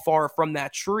not fall far from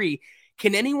that tree.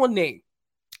 Can anyone name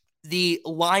the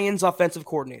Lions offensive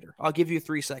coordinator? I'll give you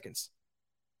 3 seconds.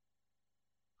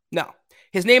 No.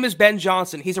 His name is Ben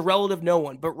Johnson. He's a relative no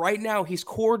one, but right now he's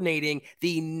coordinating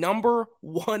the number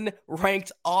 1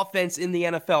 ranked offense in the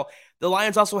NFL. The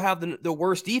Lions also have the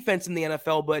worst defense in the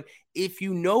NFL, but if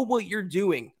you know what you're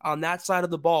doing on that side of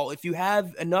the ball, if you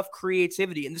have enough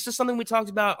creativity, and this is something we talked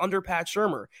about under Pat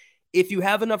Shurmur, if you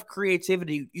have enough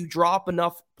creativity, you drop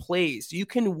enough plays, you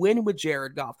can win with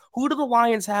Jared Goff. Who do the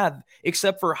Lions have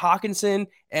except for Hawkinson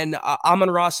and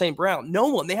Amon-Ra St. Brown? No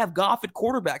one. They have Goff at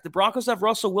quarterback. The Broncos have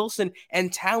Russell Wilson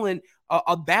and talent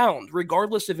abound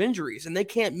regardless of injuries, and they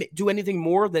can't do anything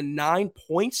more than 9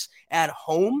 points at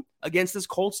home against this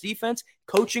Colts defense.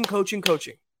 Coaching.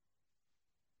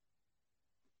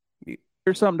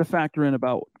 Here's something to factor in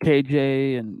about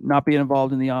KJ and not being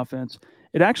involved in the offense.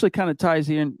 It actually kind of ties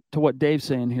in to what Dave's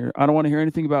saying here. I don't want to hear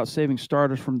anything about saving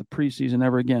starters from the preseason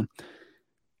ever again.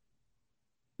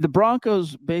 The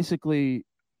Broncos basically,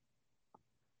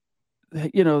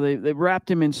 they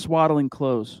wrapped him in swaddling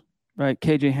clothes, right?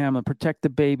 KJ Hamler, protect the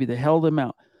baby. They held him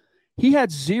out. He had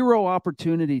zero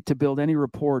opportunity to build any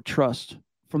rapport or trust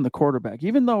from the quarterback.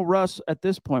 Even though Russ, at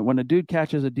this point, when a dude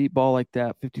catches a deep ball like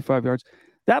that, 55 yards,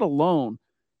 that alone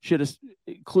should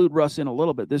include Russ in a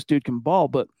little bit. This dude can ball,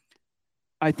 but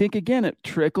I think, again, it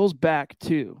trickles back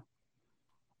to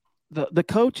the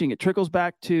coaching. It trickles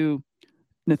back to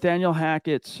Nathaniel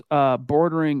Hackett's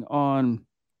bordering on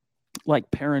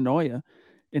like paranoia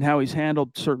in how he's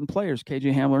handled certain players,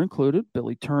 KJ Hamler included,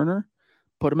 Billy Turner,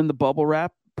 put him in the bubble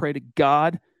wrap, pray to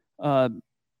God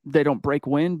they don't break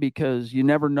wind, because you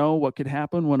never know what could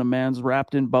happen when a man's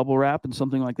wrapped in bubble wrap and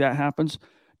something like that happens.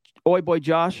 Oi, boy,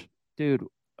 Josh, dude,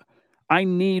 I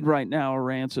need right now a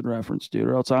Rancid reference, dude,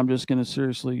 or else I'm just going to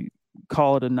seriously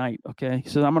call it a night, okay? He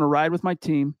says, I'm going to ride with my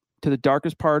team to the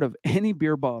darkest part of any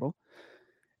beer bottle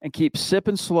and keep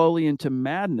sipping slowly into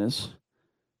madness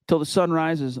till the sun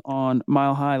rises on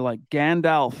Mile High like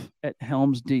Gandalf at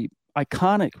Helm's Deep.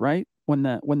 Iconic, right? When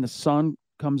the sun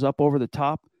comes up over the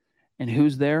top, and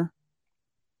who's there?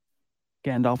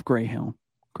 Gandalf Greyhelm.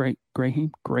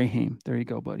 Greyhelm. There you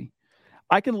go, buddy.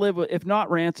 I can live with, if not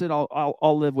Rancid,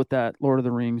 I'll live with that Lord of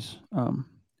the Rings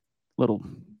little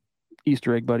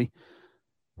Easter egg, buddy.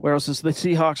 Where else is the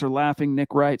Seahawks are laughing?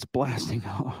 Nick Wright's blasting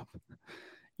off.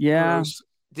 Yeah. Gross.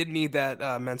 Didn't need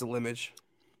that mental image.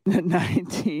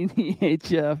 19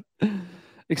 EHF.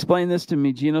 Explain this to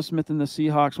me. Geno Smith and the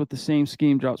Seahawks with the same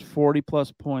scheme drops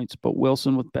 40-plus points, but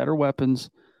Wilson with better weapons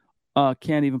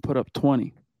can't even put up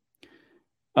 20.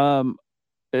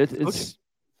 It's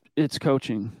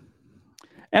coaching.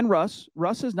 And Russ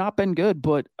has not been good,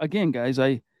 but again, guys,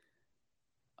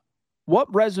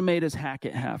 what resume does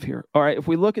Hackett have here? All right, if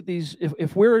we look at these,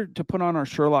 if we're to put on our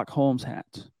Sherlock Holmes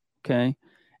hats, okay,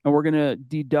 and we're going to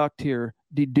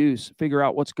deduce, figure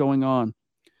out what's going on,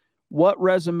 what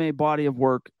resume body of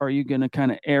work are you going to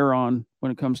kind of err on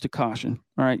when it comes to caution?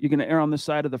 All right, you're going to err on the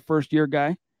side of the first-year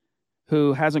guy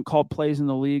who hasn't called plays in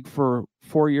the league for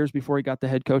 4 years before he got the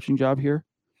head coaching job here?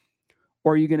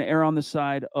 Or are you going to err on the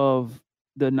side of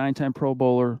the 9-time Pro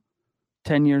Bowler,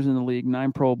 10 years in the league,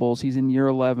 9 Pro Bowls? He's in year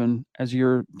 11 as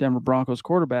your Denver Broncos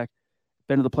quarterback,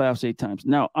 been to the playoffs 8 times.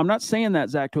 Now, I'm not saying that,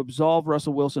 Zach, to absolve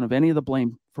Russell Wilson of any of the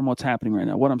blame from what's happening right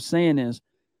now. What I'm saying is,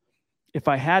 if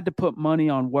I had to put money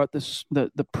on what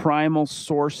the primal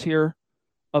source here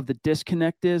of the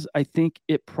disconnect is, I think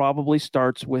it probably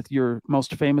starts with your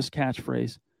most famous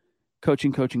catchphrase,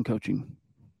 coaching, coaching, coaching.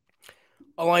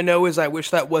 All I know is I wish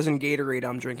that wasn't Gatorade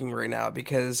I'm drinking right now,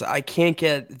 because I can't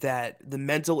get the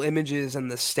mental images and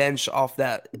the stench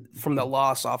from the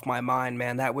loss off my mind,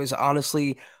 man. That was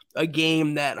honestly a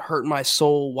game that hurt my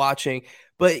soul watching.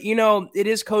 But, it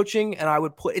is coaching, and I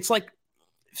would it's like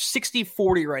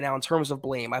 60-40 right now in terms of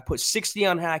blame. I put 60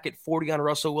 on Hackett, 40 on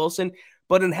Russell Wilson.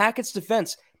 But in Hackett's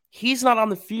defense, he's not on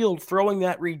the field throwing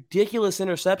that ridiculous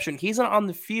interception. He's not on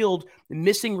the field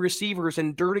missing receivers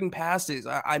and dirting passes.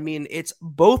 I mean, it's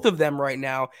both of them right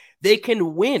now. They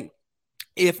can win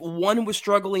if one was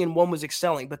struggling and one was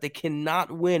excelling, but they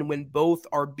cannot win when both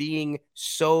are being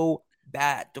so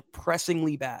bad,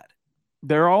 depressingly bad.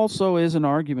 There also is an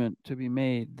argument to be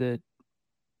made that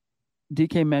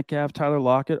DK Metcalf, Tyler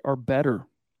Lockett are better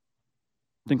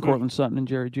than Courtland Sutton and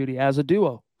Jerry Jeudy as a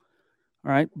duo.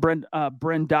 All right.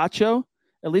 Brendacho,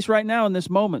 at least right now in this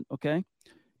moment, okay?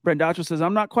 Brendacho says,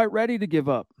 I'm not quite ready to give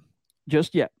up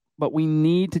just yet, but we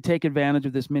need to take advantage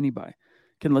of this mini-bye.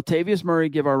 Can Latavius Murray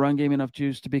give our run game enough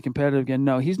juice to be competitive again?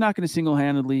 No, he's not going to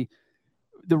single-handedly.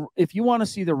 If you want to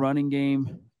see the running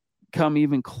game come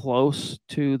even close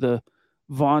to the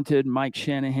vaunted Mike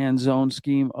Shanahan zone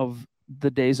scheme of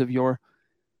the days of yore,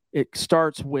 it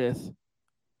starts with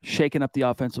shaking up the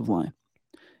offensive line.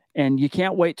 And you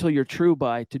can't wait till you're true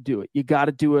by to do it. You got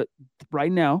to do it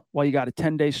right now while you got a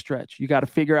 10-day stretch. You got to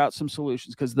figure out some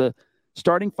solutions, because the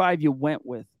starting 5 you went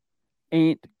with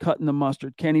ain't cutting the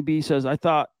mustard. Kenny B says, I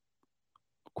thought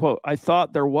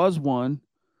there was one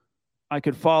I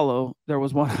could follow. There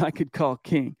was one I could call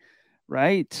king.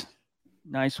 Right?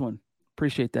 Nice one.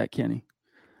 Appreciate that, Kenny.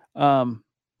 All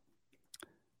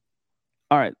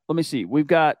right, let me see. We've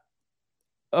got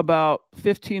about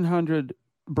 1,500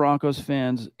 Broncos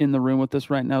fans in the room with us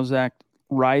right now, Zach,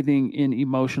 writhing in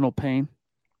emotional pain.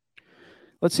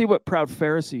 Let's see what Proud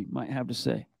Pharisee might have to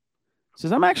say. He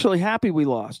says, I'm actually happy we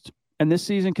lost, and this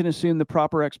season can assume the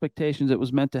proper expectations it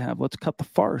was meant to have. Let's cut the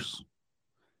farce.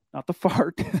 Not the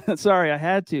fart. Sorry, I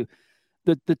had to.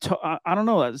 I don't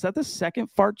know. Is that the second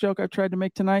fart joke I've tried to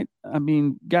make tonight? I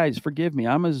mean, guys, forgive me.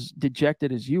 I'm as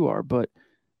dejected as you are, but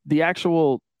the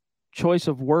actual choice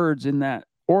of words in that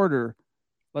order,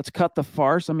 let's cut the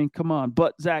farce. I mean, come on.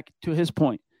 But Zach, to his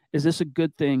point, is this a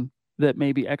good thing that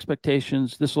maybe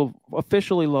this will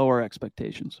officially lower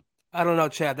expectations? I don't know,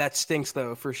 Chad. That stinks,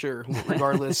 though, for sure,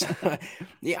 regardless.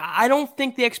 Yeah, I don't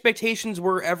think the expectations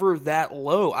were ever that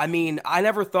low. I mean, I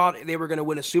never thought they were going to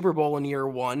win a Super Bowl in year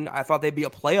one. I thought they'd be a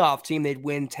playoff team. They'd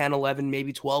win 10, 11,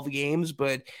 maybe 12 games,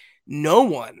 but no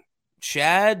one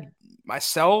Chad,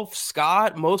 myself,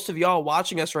 Scott, most of y'all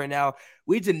watching us right now,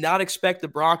 we did not expect the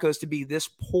Broncos to be this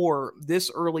poor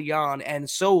this early on and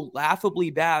so laughably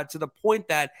bad to the point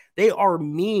that they are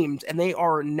memed and they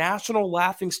are national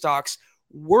laughingstocks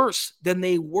worse than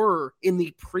they were in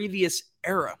the previous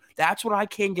era. That's what I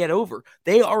can't get over.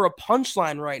 They are a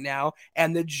punchline right now,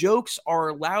 and the jokes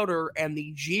are louder and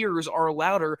the jeers are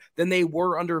louder than they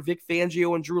were under Vic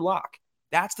Fangio and Drew Lock.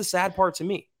 That's the sad part to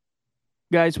me.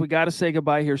 Guys, we got to say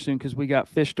goodbye here soon because we got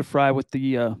fish to fry with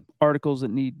the articles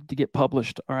that need to get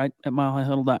published, all right, at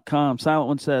milehighhuddle.com. Silent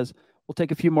One says, we'll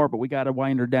take a few more, but we got to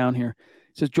wind her down here.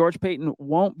 It says, George Paton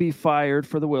won't be fired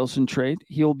for the Wilson trade.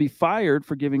 He'll be fired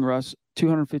for giving Russ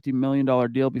 $250 million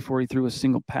deal before he threw a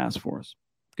single pass for us.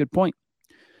 Good point.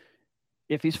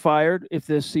 If he's fired, if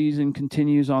this season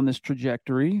continues on this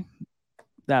trajectory,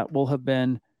 that will have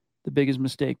been the biggest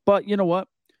mistake. But you know what,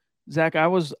 Zach, I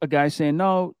was a guy saying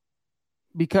no,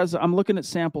 because I'm looking at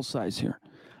sample size here.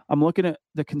 I'm looking at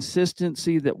the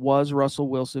consistency that was Russell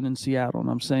Wilson in Seattle. And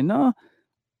I'm saying, no,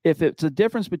 if it's a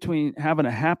difference between having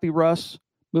a happy Russ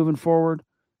moving forward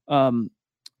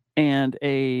and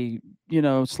a,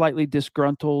 slightly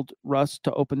disgruntled Russ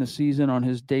to open the season on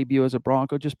his debut as a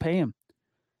Bronco, just pay him.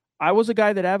 I was a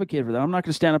guy that advocated for that. I'm not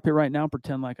going to stand up here right now and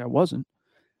pretend like I wasn't.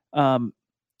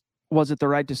 Was it the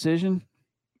right decision?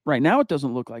 Right now, it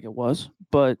doesn't look like it was,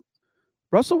 but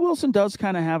Russell Wilson does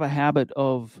kind of have a habit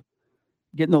of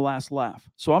getting the last laugh.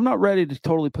 So I'm not ready to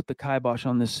totally put the kibosh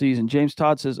on this season. James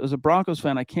Todd says, as a Broncos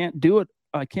fan, I can't do it.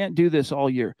 I can't do this all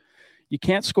year. You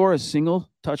can't score a single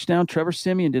touchdown. Trevor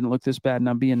Siemian didn't look this bad, and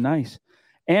I'm being nice.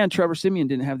 And Trevor Siemian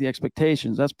didn't have the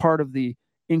expectations. That's part of the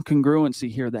incongruency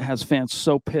here that has fans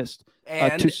so pissed.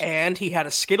 And he had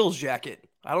a Skittles jacket.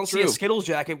 I don't see a Skittles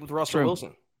jacket with Russell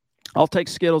Wilson. I'll take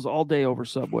Skittles all day over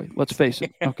Subway. Let's face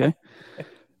it. Okay.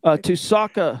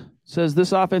 Tusaka says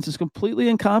this offense is completely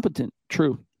incompetent.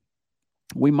 True.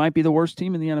 We might be the worst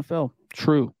team in the NFL.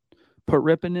 True. Put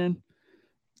Rippon in.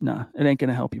 Nah, it ain't going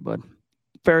to help you, bud.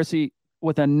 Pharisee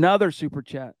with another super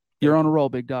chat. You're on a roll,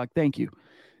 big dog. Thank you.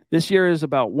 This year is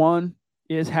about one.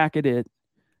 Is Hackett it?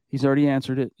 He's already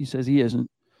answered it. He says he isn't.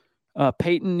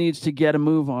 Peyton needs to get a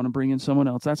move on and bring in someone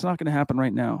else. That's not going to happen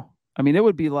right now. I mean, it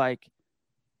would be like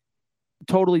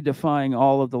totally defying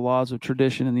all of the laws of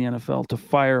tradition in the NFL to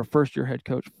fire a first-year head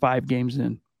coach 5 games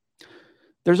in.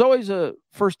 There's always a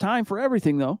first time for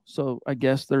everything, though, so I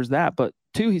guess there's that. But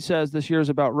 2, he says this year is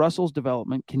about Russell's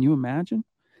development. Can you imagine?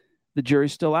 The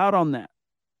jury's still out on that,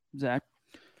 Zach.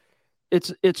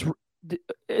 It's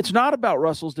not about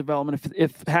Russell's development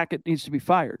if Hackett needs to be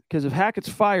fired, because if Hackett's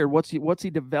fired, what's he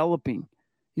developing?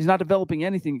 He's not developing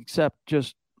anything except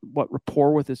just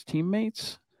rapport with his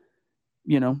teammates.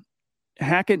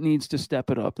 Hackett needs to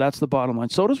step it up. That's the bottom line.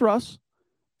 So does Russ.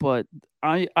 But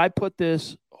I put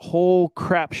this whole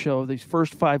crap show, these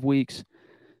first 5 weeks,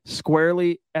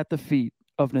 squarely at the feet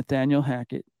of Nathaniel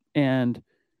Hackett. And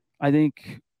I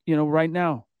think, right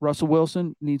now, Russell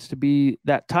Wilson needs to be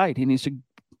that tight. He needs to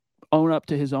own up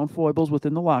to his own foibles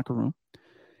within the locker room.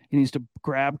 He needs to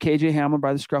grab KJ Hamler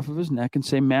by the scruff of his neck and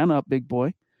say, man up, big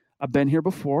boy. I've been here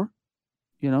before.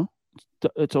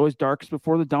 It's always darkest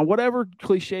before the dawn. Whatever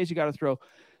cliches you got to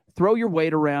throw your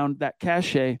weight around that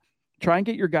cachet. Try and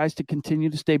get your guys to continue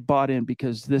to stay bought in,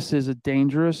 because this is a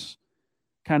dangerous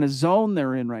kind of zone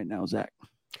they're in right now, Zach.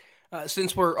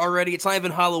 Since it's not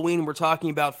even Halloween, we're talking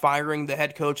about firing the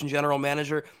head coach and general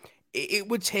manager. It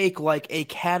would take like a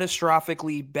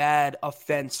catastrophically bad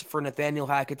offense for Nathaniel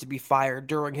Hackett to be fired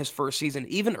during his first season.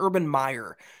 Even Urban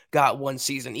Meyer got 1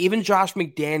 season. Even Josh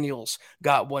McDaniels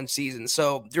got 1 season.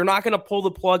 So you're not going to pull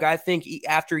the plug, I think,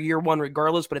 after year 1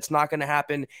 regardless, but it's not going to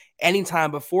happen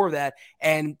anytime before that.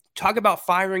 And talk about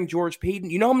firing George Paton.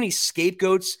 You know how many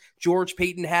scapegoats George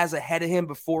Paton has ahead of him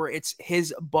before it's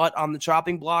his butt on the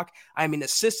chopping block? I mean,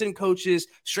 assistant coaches,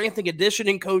 strength and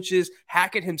conditioning coaches,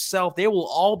 Hackett himself, they will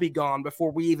all be gone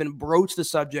before we even broach the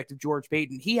subject of George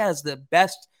Paton. He has the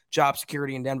best job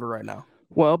security in Denver right now.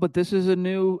 Well, but this is a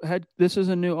new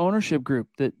ownership group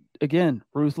that, again,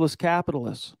 ruthless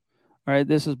capitalists. All right,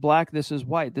 this is black, this is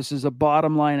white. This is a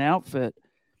bottom line outfit.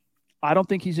 I don't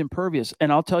think he's impervious.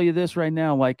 And I'll tell you this right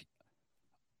now, like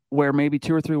where maybe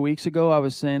 2 or 3 weeks ago I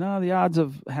was saying, the odds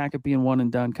of Hackett being one and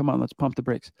done, come on, let's pump the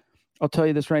brakes. I'll tell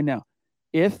you this right now.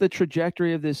 If the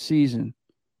trajectory of this season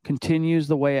continues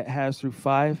the way it has through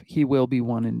 5, he will be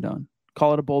one and done.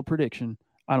 Call it a bold prediction.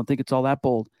 I don't think it's all that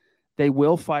bold. They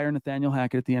will fire Nathaniel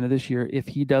Hackett at the end of this year if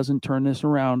he doesn't turn this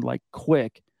around like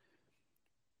quick.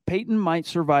 Peyton might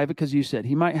survive it because you said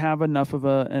he might have enough of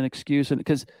an excuse, and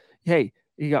because, hey,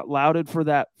 he got lauded for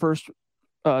that first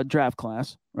draft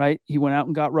class, right? He went out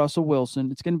and got Russell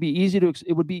Wilson. It's going to be easy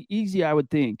it would be easy, I would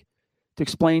think, to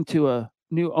explain to a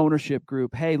new ownership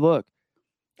group, hey, look,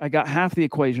 I got half the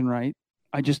equation right.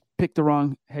 I just picked the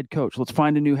wrong head coach. Let's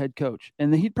find a new head coach.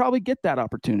 And then he'd probably get that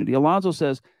opportunity. Alonso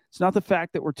says, it's not the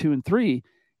fact that we're 2-3.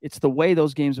 It's the way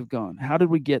those games have gone. How did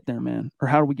we get there, man? Or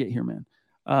how did we get here, man?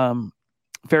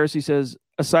 Pharisee says,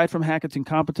 aside from Hackett's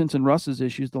incompetence and Russ's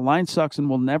issues, the line sucks and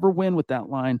will never win with that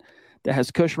line that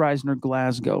has Kush, Reisner,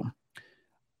 Glasgow.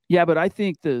 Yeah, but I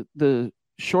think the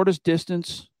shortest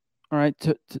distance, all right,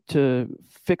 to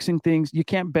fixing things, you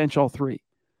can't bench all three.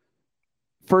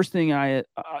 First thing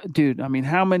dude, I mean,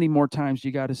 how many more times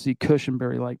you got to see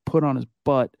Cushenberry like put on his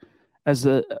butt as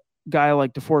a guy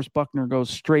like DeForest Buckner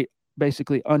goes straight,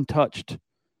 basically untouched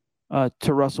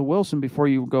to Russell Wilson before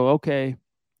you go, okay,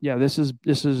 yeah, this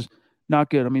is not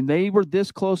good. I mean, they were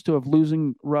this close to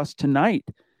losing Russ tonight,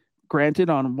 granted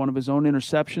on one of his own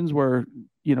interceptions where,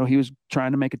 he was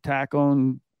trying to make a tackle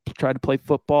and tried to play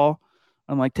football,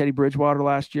 unlike Teddy Bridgewater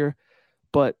last year.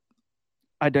 But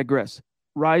I digress.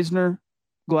 Reisner,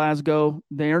 Glasgow,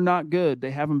 they are not good.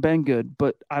 They haven't been good,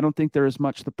 but I don't think they're as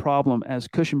much the problem as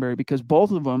Cushenberry, because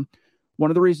both of them,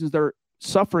 one of the reasons they're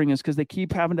suffering is because they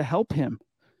keep having to help him.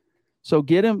 So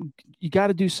get him. You got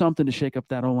to do something to shake up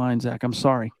that O-line, Zach. I'm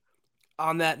sorry.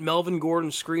 On that Melvin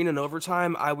Gordon screen in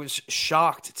overtime, I was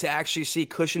shocked to actually see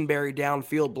Cushenberry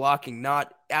downfield blocking,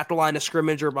 not at the line of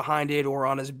scrimmage or behind it or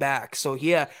on his back. So,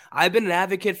 yeah, I've been an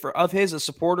advocate of his, a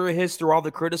supporter of his through all the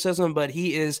criticism, but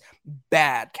he is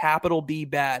bad, capital B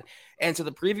bad. And to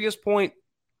the previous point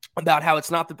about how it's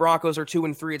not the Broncos are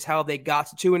 2-3, it's how they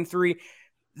got to 2-3.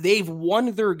 They've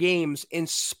won their games in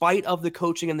spite of the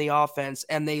coaching and the offense,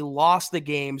 and they lost the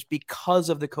games because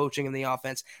of the coaching and the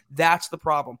offense. That's the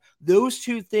problem. Those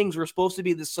two things were supposed to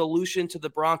be the solution to the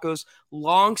Broncos'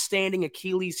 long-standing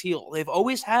Achilles heel. They've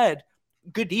always had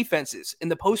good defenses in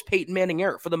the post-Peyton Manning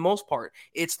era for the most part.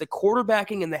 It's the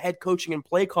quarterbacking and the head coaching and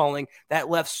play calling that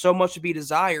left so much to be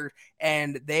desired,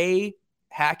 and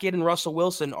Hackett and Russell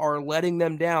Wilson, are letting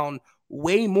them down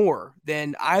way more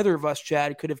than either of us,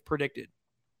 Chad, could have predicted.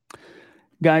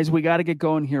 Guys, we got to get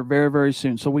going here very, very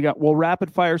soon. So we'll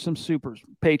rapid fire some supers.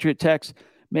 Patriot text,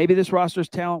 maybe this roster's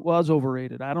talent was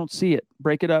overrated. I don't see it.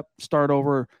 Break it up, start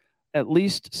over. At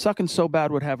least sucking so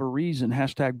bad would have a reason.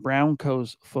 #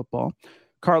 Broncos football.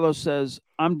 Carlos says,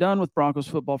 I'm done with Broncos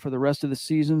football for the rest of the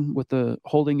season with the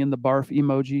holding in the barf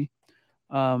emoji.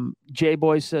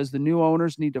 J-Boy says the new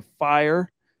owners need to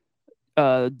fire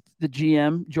the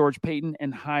GM, George Payton,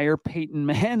 and hire Peyton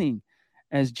Manning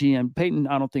as GM. Peyton,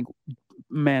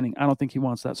 Manning, I don't think he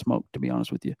wants that smoke, to be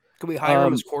honest with you. Can we hire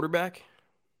him as quarterback?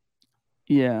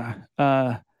 Yeah.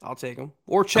 I'll take him.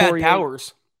 Or Chad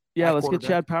Powers. Yeah, let's get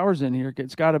Chad Powers in here.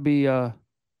 It's got to be a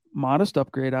modest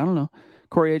upgrade. I don't know.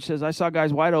 Corey H says, I saw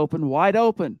guys wide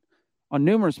open on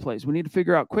numerous plays. We need to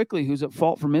figure out quickly who's at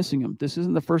fault for missing them. This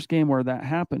isn't the first game where that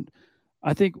happened.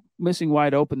 I think missing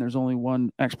wide open, there's only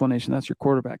one explanation. That's your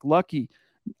quarterback. Lucky.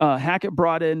 Hackett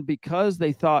brought in because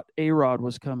they thought A-Rod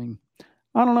was coming.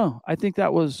 I don't know. I think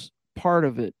that was part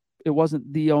of it. It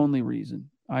wasn't the only reason.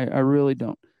 I really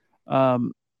don't.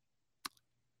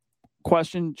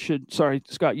 Question, sorry,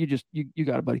 Scott, you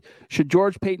got it, buddy. Should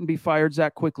George Payton be fired,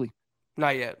 Zach, quickly?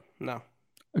 Not yet. No.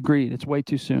 Agreed. It's way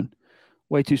too soon.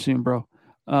 Way too soon, bro.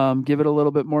 Give it a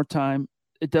little bit more time.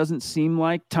 It doesn't seem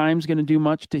like time's going to do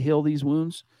much to heal these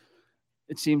wounds.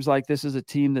 It seems like this is a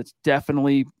team that's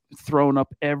definitely thrown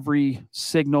up every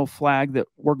signal flag that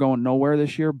we're going nowhere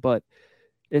this year, but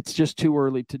it's just too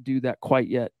early to do that quite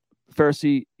yet.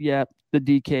 Pharisee, yeah, the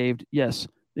D caved. Yes,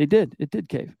 they did. It did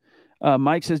cave.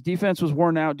 Mike says defense was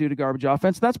worn out due to garbage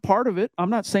offense. That's part of it. I'm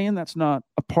not saying that's not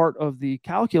a part of the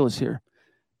calculus here,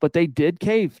 but they did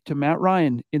cave to Matt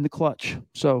Ryan in the clutch.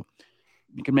 So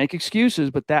you can make excuses,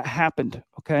 but that happened.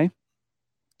 Okay.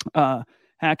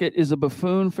 Hackett is a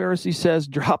buffoon. Pharisee says,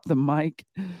 drop the mic.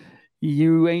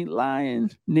 You ain't lying.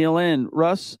 Neil N.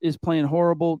 Russ is playing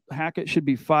horrible. Hackett should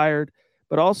be fired.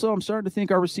 But also, I'm starting to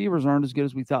think our receivers aren't as good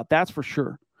as we thought. That's for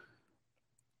sure.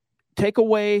 Take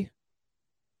away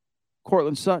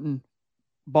Courtland Sutton,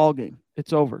 ball game.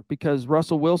 It's over because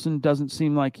Russell Wilson doesn't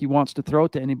seem like he wants to throw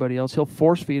it to anybody else. He'll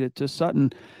force feed it to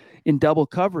Sutton in double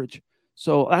coverage.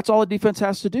 So that's all the defense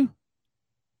has to do.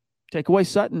 Take away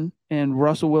Sutton, and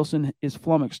Russell Wilson is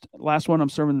flummoxed. Last one, I'm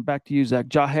serving it back to you, Zach.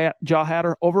 Jaw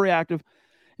Hatter, overreactive,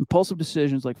 impulsive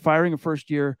decisions like firing a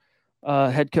first-year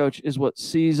head coach is what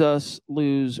sees us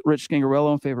lose Rich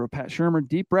Scangarello in favor of Pat Shurmur.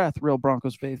 Deep breath, real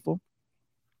Broncos faithful.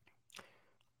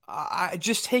 I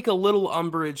just take a little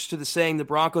umbrage to the saying the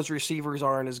Broncos receivers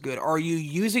aren't as good. Are you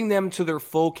using them to their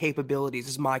full capabilities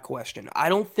is my question. I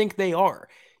don't think they are.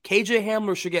 KJ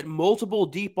Hamler should get multiple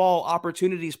deep ball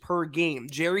opportunities per game.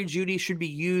 Jerry Jeudy should be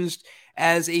used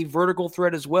as a vertical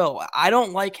threat as well. I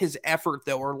don't like his effort,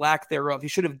 though, or lack thereof. He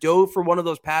should have dove for one of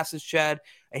those passes, Chad.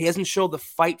 He hasn't showed the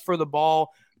fight for the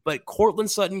ball. But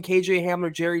Cortland Sutton, KJ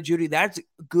Hamler, Jerry Jeudy, that's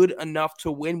good enough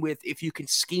to win with if you can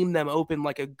scheme them open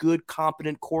like a good,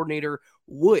 competent coordinator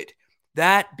would.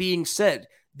 That being said,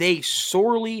 they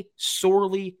sorely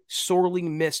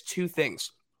missed two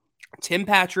things. Tim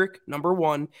Patrick, number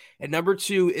one, and number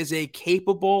two is a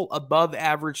capable,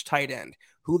 above-average tight end.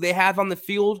 Who they have on the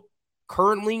field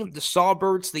currently, the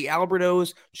Sawbirds, the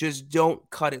Albertos, just don't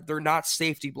cut it. They're not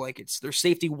safety blankets. They're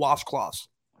safety washcloths.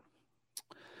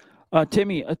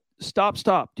 Timmy, stop.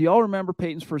 Do y'all remember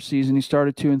Peyton's first season? He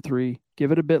started 2-3.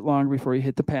 Give it a bit longer before you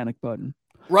hit the panic button.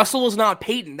 Russell is not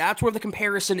Peyton. That's where the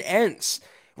comparison ends.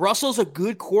 Russell's a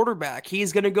good quarterback.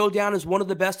 He's going to go down as one of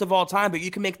the best of all time, but you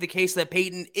can make the case that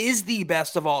Peyton is the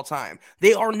best of all time.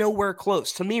 They are nowhere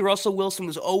close. To me, Russell Wilson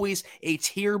was always a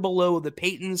tier below the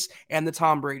Peytons and the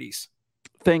Tom Bradys.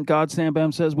 Thank God, Sam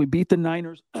Bam says we beat the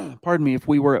Niners. Pardon me, if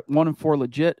we were at 1-4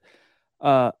 legit,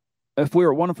 if we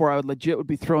were at 1-4, I would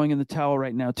be throwing in the towel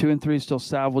right now. 2-3 is still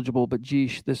salvageable, but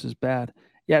geesh, this is bad.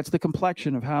 Yeah, it's the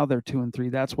complexion of how they're 2-3.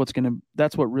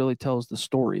 That's what really tells the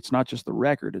story. It's not just the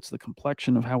record; it's the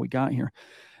complexion of how we got here.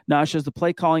 Nash says the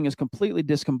play calling is completely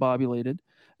discombobulated.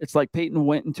 It's like Peyton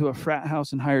went into a frat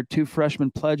house and hired two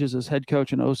freshman pledges as head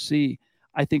coach and OC.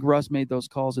 I think Russ made those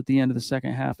calls at the end of the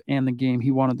second half and the game.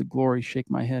 He wanted the glory. Shake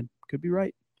my head. Could be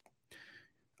right.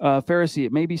 Pharisee,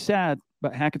 it may be sad,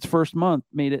 but Hackett's first month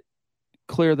made it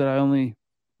clear that I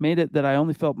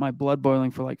only felt my blood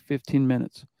boiling for like 15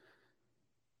 minutes.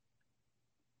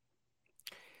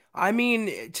 I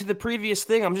mean, to the previous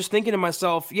thing, I'm just thinking to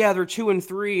myself, yeah, they're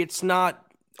 2-3. It's not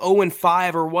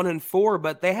 0-5 or 1-4,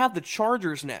 but they have the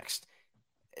Chargers next.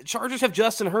 Chargers have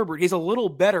Justin Herbert. He's a little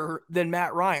better than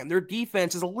Matt Ryan. Their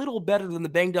defense is a little better than the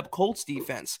banged-up Colts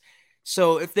defense.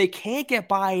 So if they can't get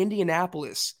by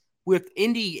Indianapolis with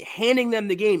Indy handing them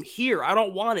the game, here, I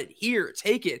don't want it, here,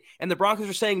 take it, and the Broncos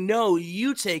are saying, no,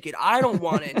 you take it, I don't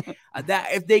want it, that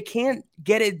if they can't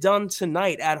get it done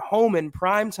tonight at home in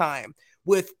prime time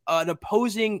with an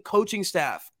opposing coaching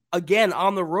staff, again,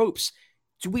 on the ropes,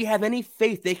 do we have any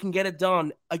faith they can get it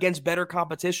done against better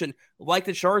competition like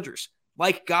the Chargers?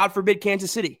 Like, God forbid,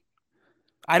 Kansas City.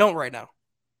 I don't right now.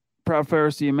 Proud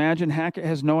Pharisee, imagine Hackett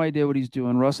has no idea what he's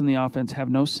doing. Russ and the offense have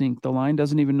no sync. The line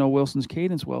doesn't even know Wilson's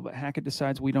cadence well, but Hackett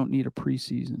decides we don't need a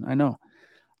preseason. I know.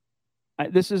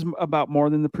 This is about more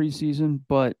than the preseason,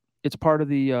 but it's part of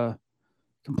the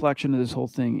complexion of this whole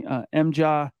thing.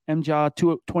 MJA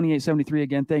 2873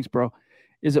 again. Thanks, bro.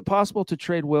 Is it possible to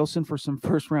trade Wilson for some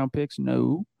first-round picks?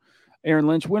 No. Aaron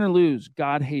Lynch, win or lose,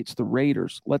 God hates the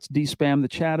Raiders. Let's de-spam the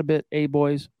chat a bit,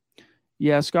 boys.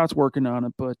 Yeah, Scott's working on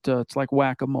it, but it's like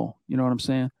whack-a-mole. You know what I'm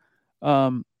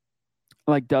saying?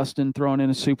 Like Dustin throwing in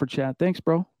a super chat. Thanks,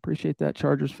 bro. Appreciate that,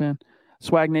 Chargers fan.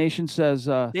 Swag Nation says...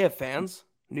 they have fans.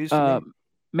 News to me.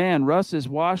 Man, Russ is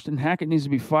washed and Hackett needs to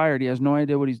be fired. He has no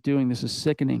idea what he's doing. This is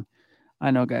sickening.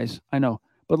 I know, guys. I know.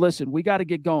 But listen, we got to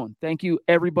get going. Thank you,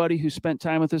 everybody who spent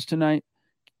time with us tonight.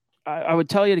 I would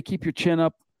tell you to keep your chin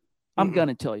up. I'm going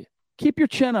to tell you. Keep your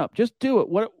chin up. Just do it.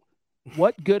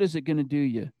 What good is it going to do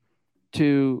you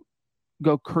to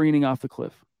go careening off the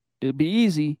cliff? It'd be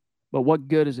easy, but what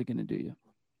good is it going to do you?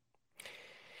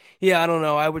 Yeah, I don't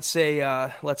know. I would say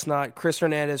let's not. Chris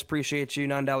Hernandez, appreciate you.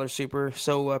 $9 super.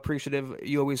 So appreciative.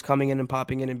 You always coming in and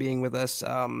popping in and being with us.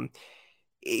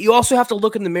 You also have to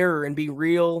look in the mirror and be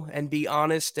real and be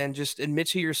honest and just admit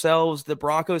to yourselves the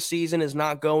Broncos season is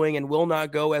not going and will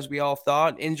not go as we all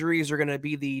thought. Injuries are going to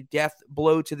be the death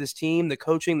blow to this team. The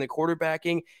coaching, the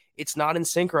quarterbacking, it's not in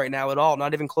sync right now at all,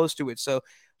 not even close to it. So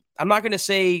I'm not going to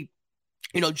say,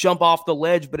 jump off the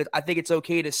ledge, but I think it's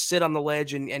okay to sit on the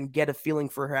ledge and get a feeling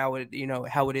for how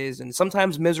it is. And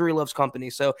sometimes misery loves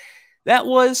company. So that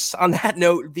was, on that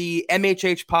note, the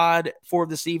MHH pod for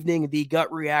this evening, the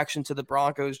gut reaction to the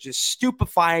Broncos, just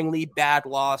stupefyingly bad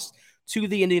loss to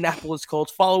the Indianapolis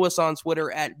Colts. Follow us on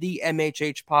Twitter at the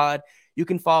MHH pod. You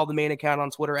can follow the main account on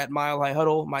Twitter at Mile High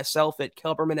Huddle, myself at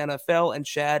Kelberman NFL, and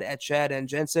Chad at Chad and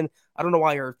Jensen. I don't know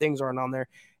why your things aren't on there.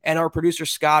 And our producer,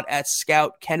 Scott, at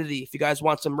Scout Kennedy. If you guys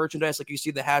want some merchandise, like you see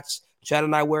the hats Chad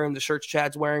and I wearing, the shirts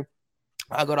Chad's wearing,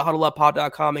 go to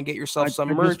huddleuppod.com and get yourself some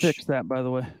merch. I just fixed that, by the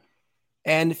way.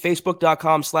 and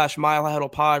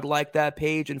facebook.com/milehighhuddlepod. Like that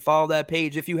page and follow that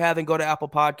page. If you haven't, go to Apple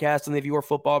Podcasts and leave your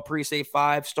football pre-save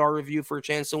 5-star review for a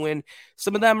chance to win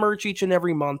some of that merch each and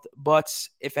every month. But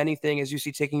if anything, as you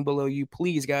see ticking below you,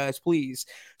 please, guys, please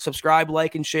subscribe,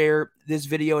 like, and share this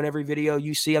video and every video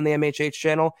you see on the MHH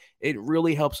channel. It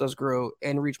really helps us grow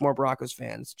and reach more Broncos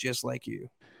fans just like you.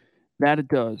 That it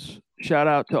does. Shout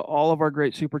out to all of our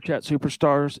great Super Chat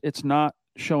superstars. It's not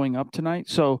showing up tonight,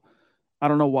 so I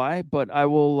don't know why, but I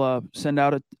will send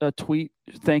out a tweet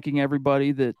thanking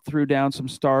everybody that threw down some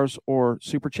stars or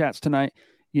Super Chats tonight.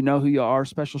 You know who you are.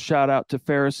 Special shout out to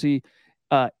Pharisee,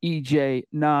 EJ,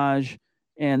 Naj,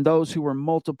 and those who were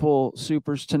multiple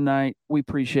supers tonight. We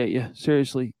appreciate you.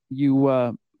 Seriously,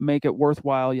 you make it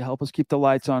worthwhile. You help us keep the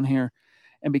lights on here.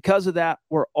 And because of that,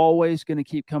 we're always going to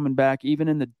keep coming back, even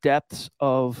in the depths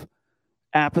of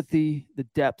apathy, the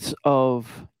depths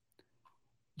of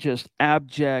just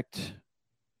abject.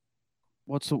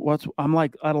 I'm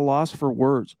like at a loss for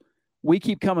words. We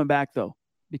keep coming back though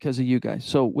because of you guys.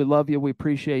 So we love you. We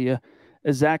appreciate you.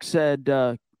 As Zach said,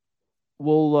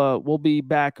 we'll be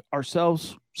back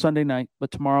ourselves Sunday night,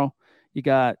 but tomorrow you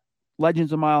got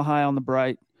Legends of Mile High on the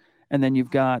Bright, and then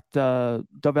you've got Dove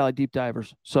Valley Deep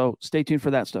Divers. So stay tuned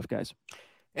for that stuff, guys.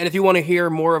 And if you want to hear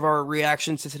more of our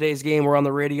reactions to today's game, we're on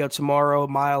the radio tomorrow,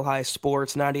 Mile High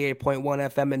Sports, 98.1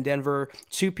 FM in Denver,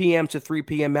 2 p.m. to 3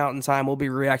 p.m. Mountain Time. We'll be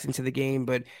reacting to the game,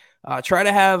 but try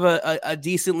to have a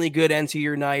decently good end to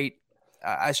your night.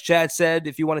 As Chad said,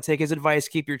 if you want to take his advice,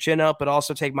 keep your chin up, but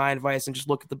also take my advice and just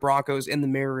look at the Broncos in the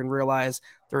mirror and realize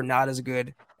they're not as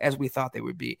good as we thought they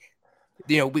would be.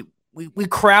 You know, we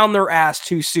crown their ass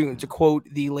too soon, to quote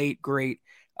the late, great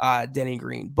Denny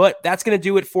Green. But that's going to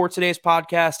do it for today's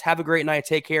podcast. Have a great night.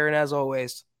 Take care. And as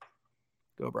always,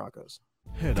 go Broncos.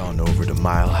 Head on over to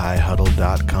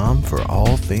milehighhuddle.com for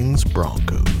all things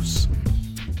Broncos.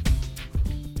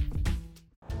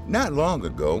 Not long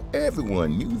ago,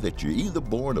 everyone knew that you're either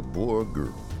born a boy or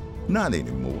girl. Not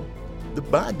anymore. The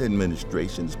Biden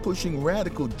administration is pushing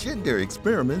radical gender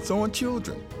experiments on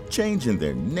children, changing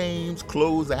their names,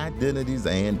 clothes, identities,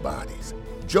 and bodies.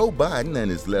 Joe Biden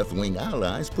and his left-wing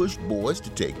allies push boys to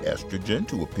take estrogen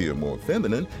to appear more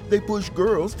feminine. They push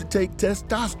girls to take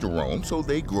testosterone so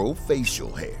they grow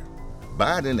facial hair.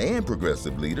 Biden and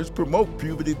progressive leaders promote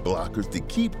puberty blockers to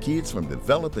keep kids from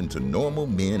developing to normal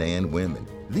men and women.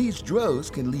 These drugs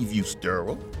can leave you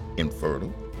sterile,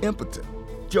 infertile, impotent.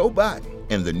 Joe Biden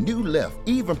and the new left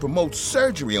even promote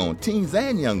surgery on teens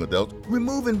and young adults,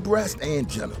 removing breasts and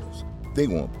genitals. They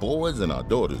want boys in our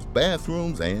daughters'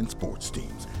 bathrooms and sports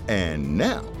teams. And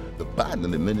now, the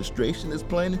Biden administration is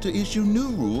planning to issue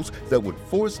new rules that would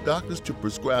force doctors to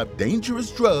prescribe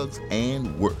dangerous drugs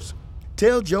and worse.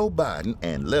 Tell Joe Biden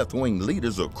and left-wing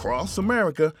leaders across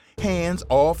America, hands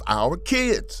off our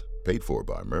kids. Paid for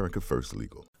by America First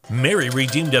Legal. Mary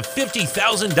redeemed a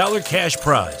 $50,000 cash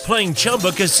prize playing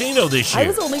Chumba Casino this year. I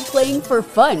was only playing for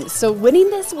fun, so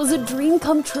winning this was a dream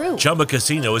come true. Chumba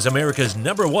Casino is America's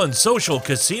 #1 social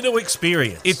casino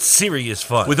experience. It's serious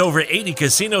fun. With over 80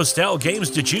 casino-style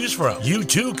games to choose from, you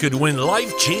too could win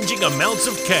life-changing amounts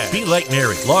of cash. Be like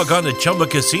Mary. Log on to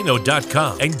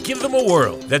ChumbaCasino.com and give them a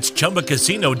whirl. That's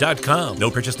ChumbaCasino.com. No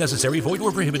purchase necessary. Void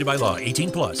or prohibited by law.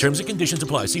 18+. Terms and conditions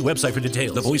apply. See website for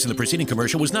details. The voice in the preceding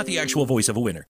commercial was not the actual voice of a winner.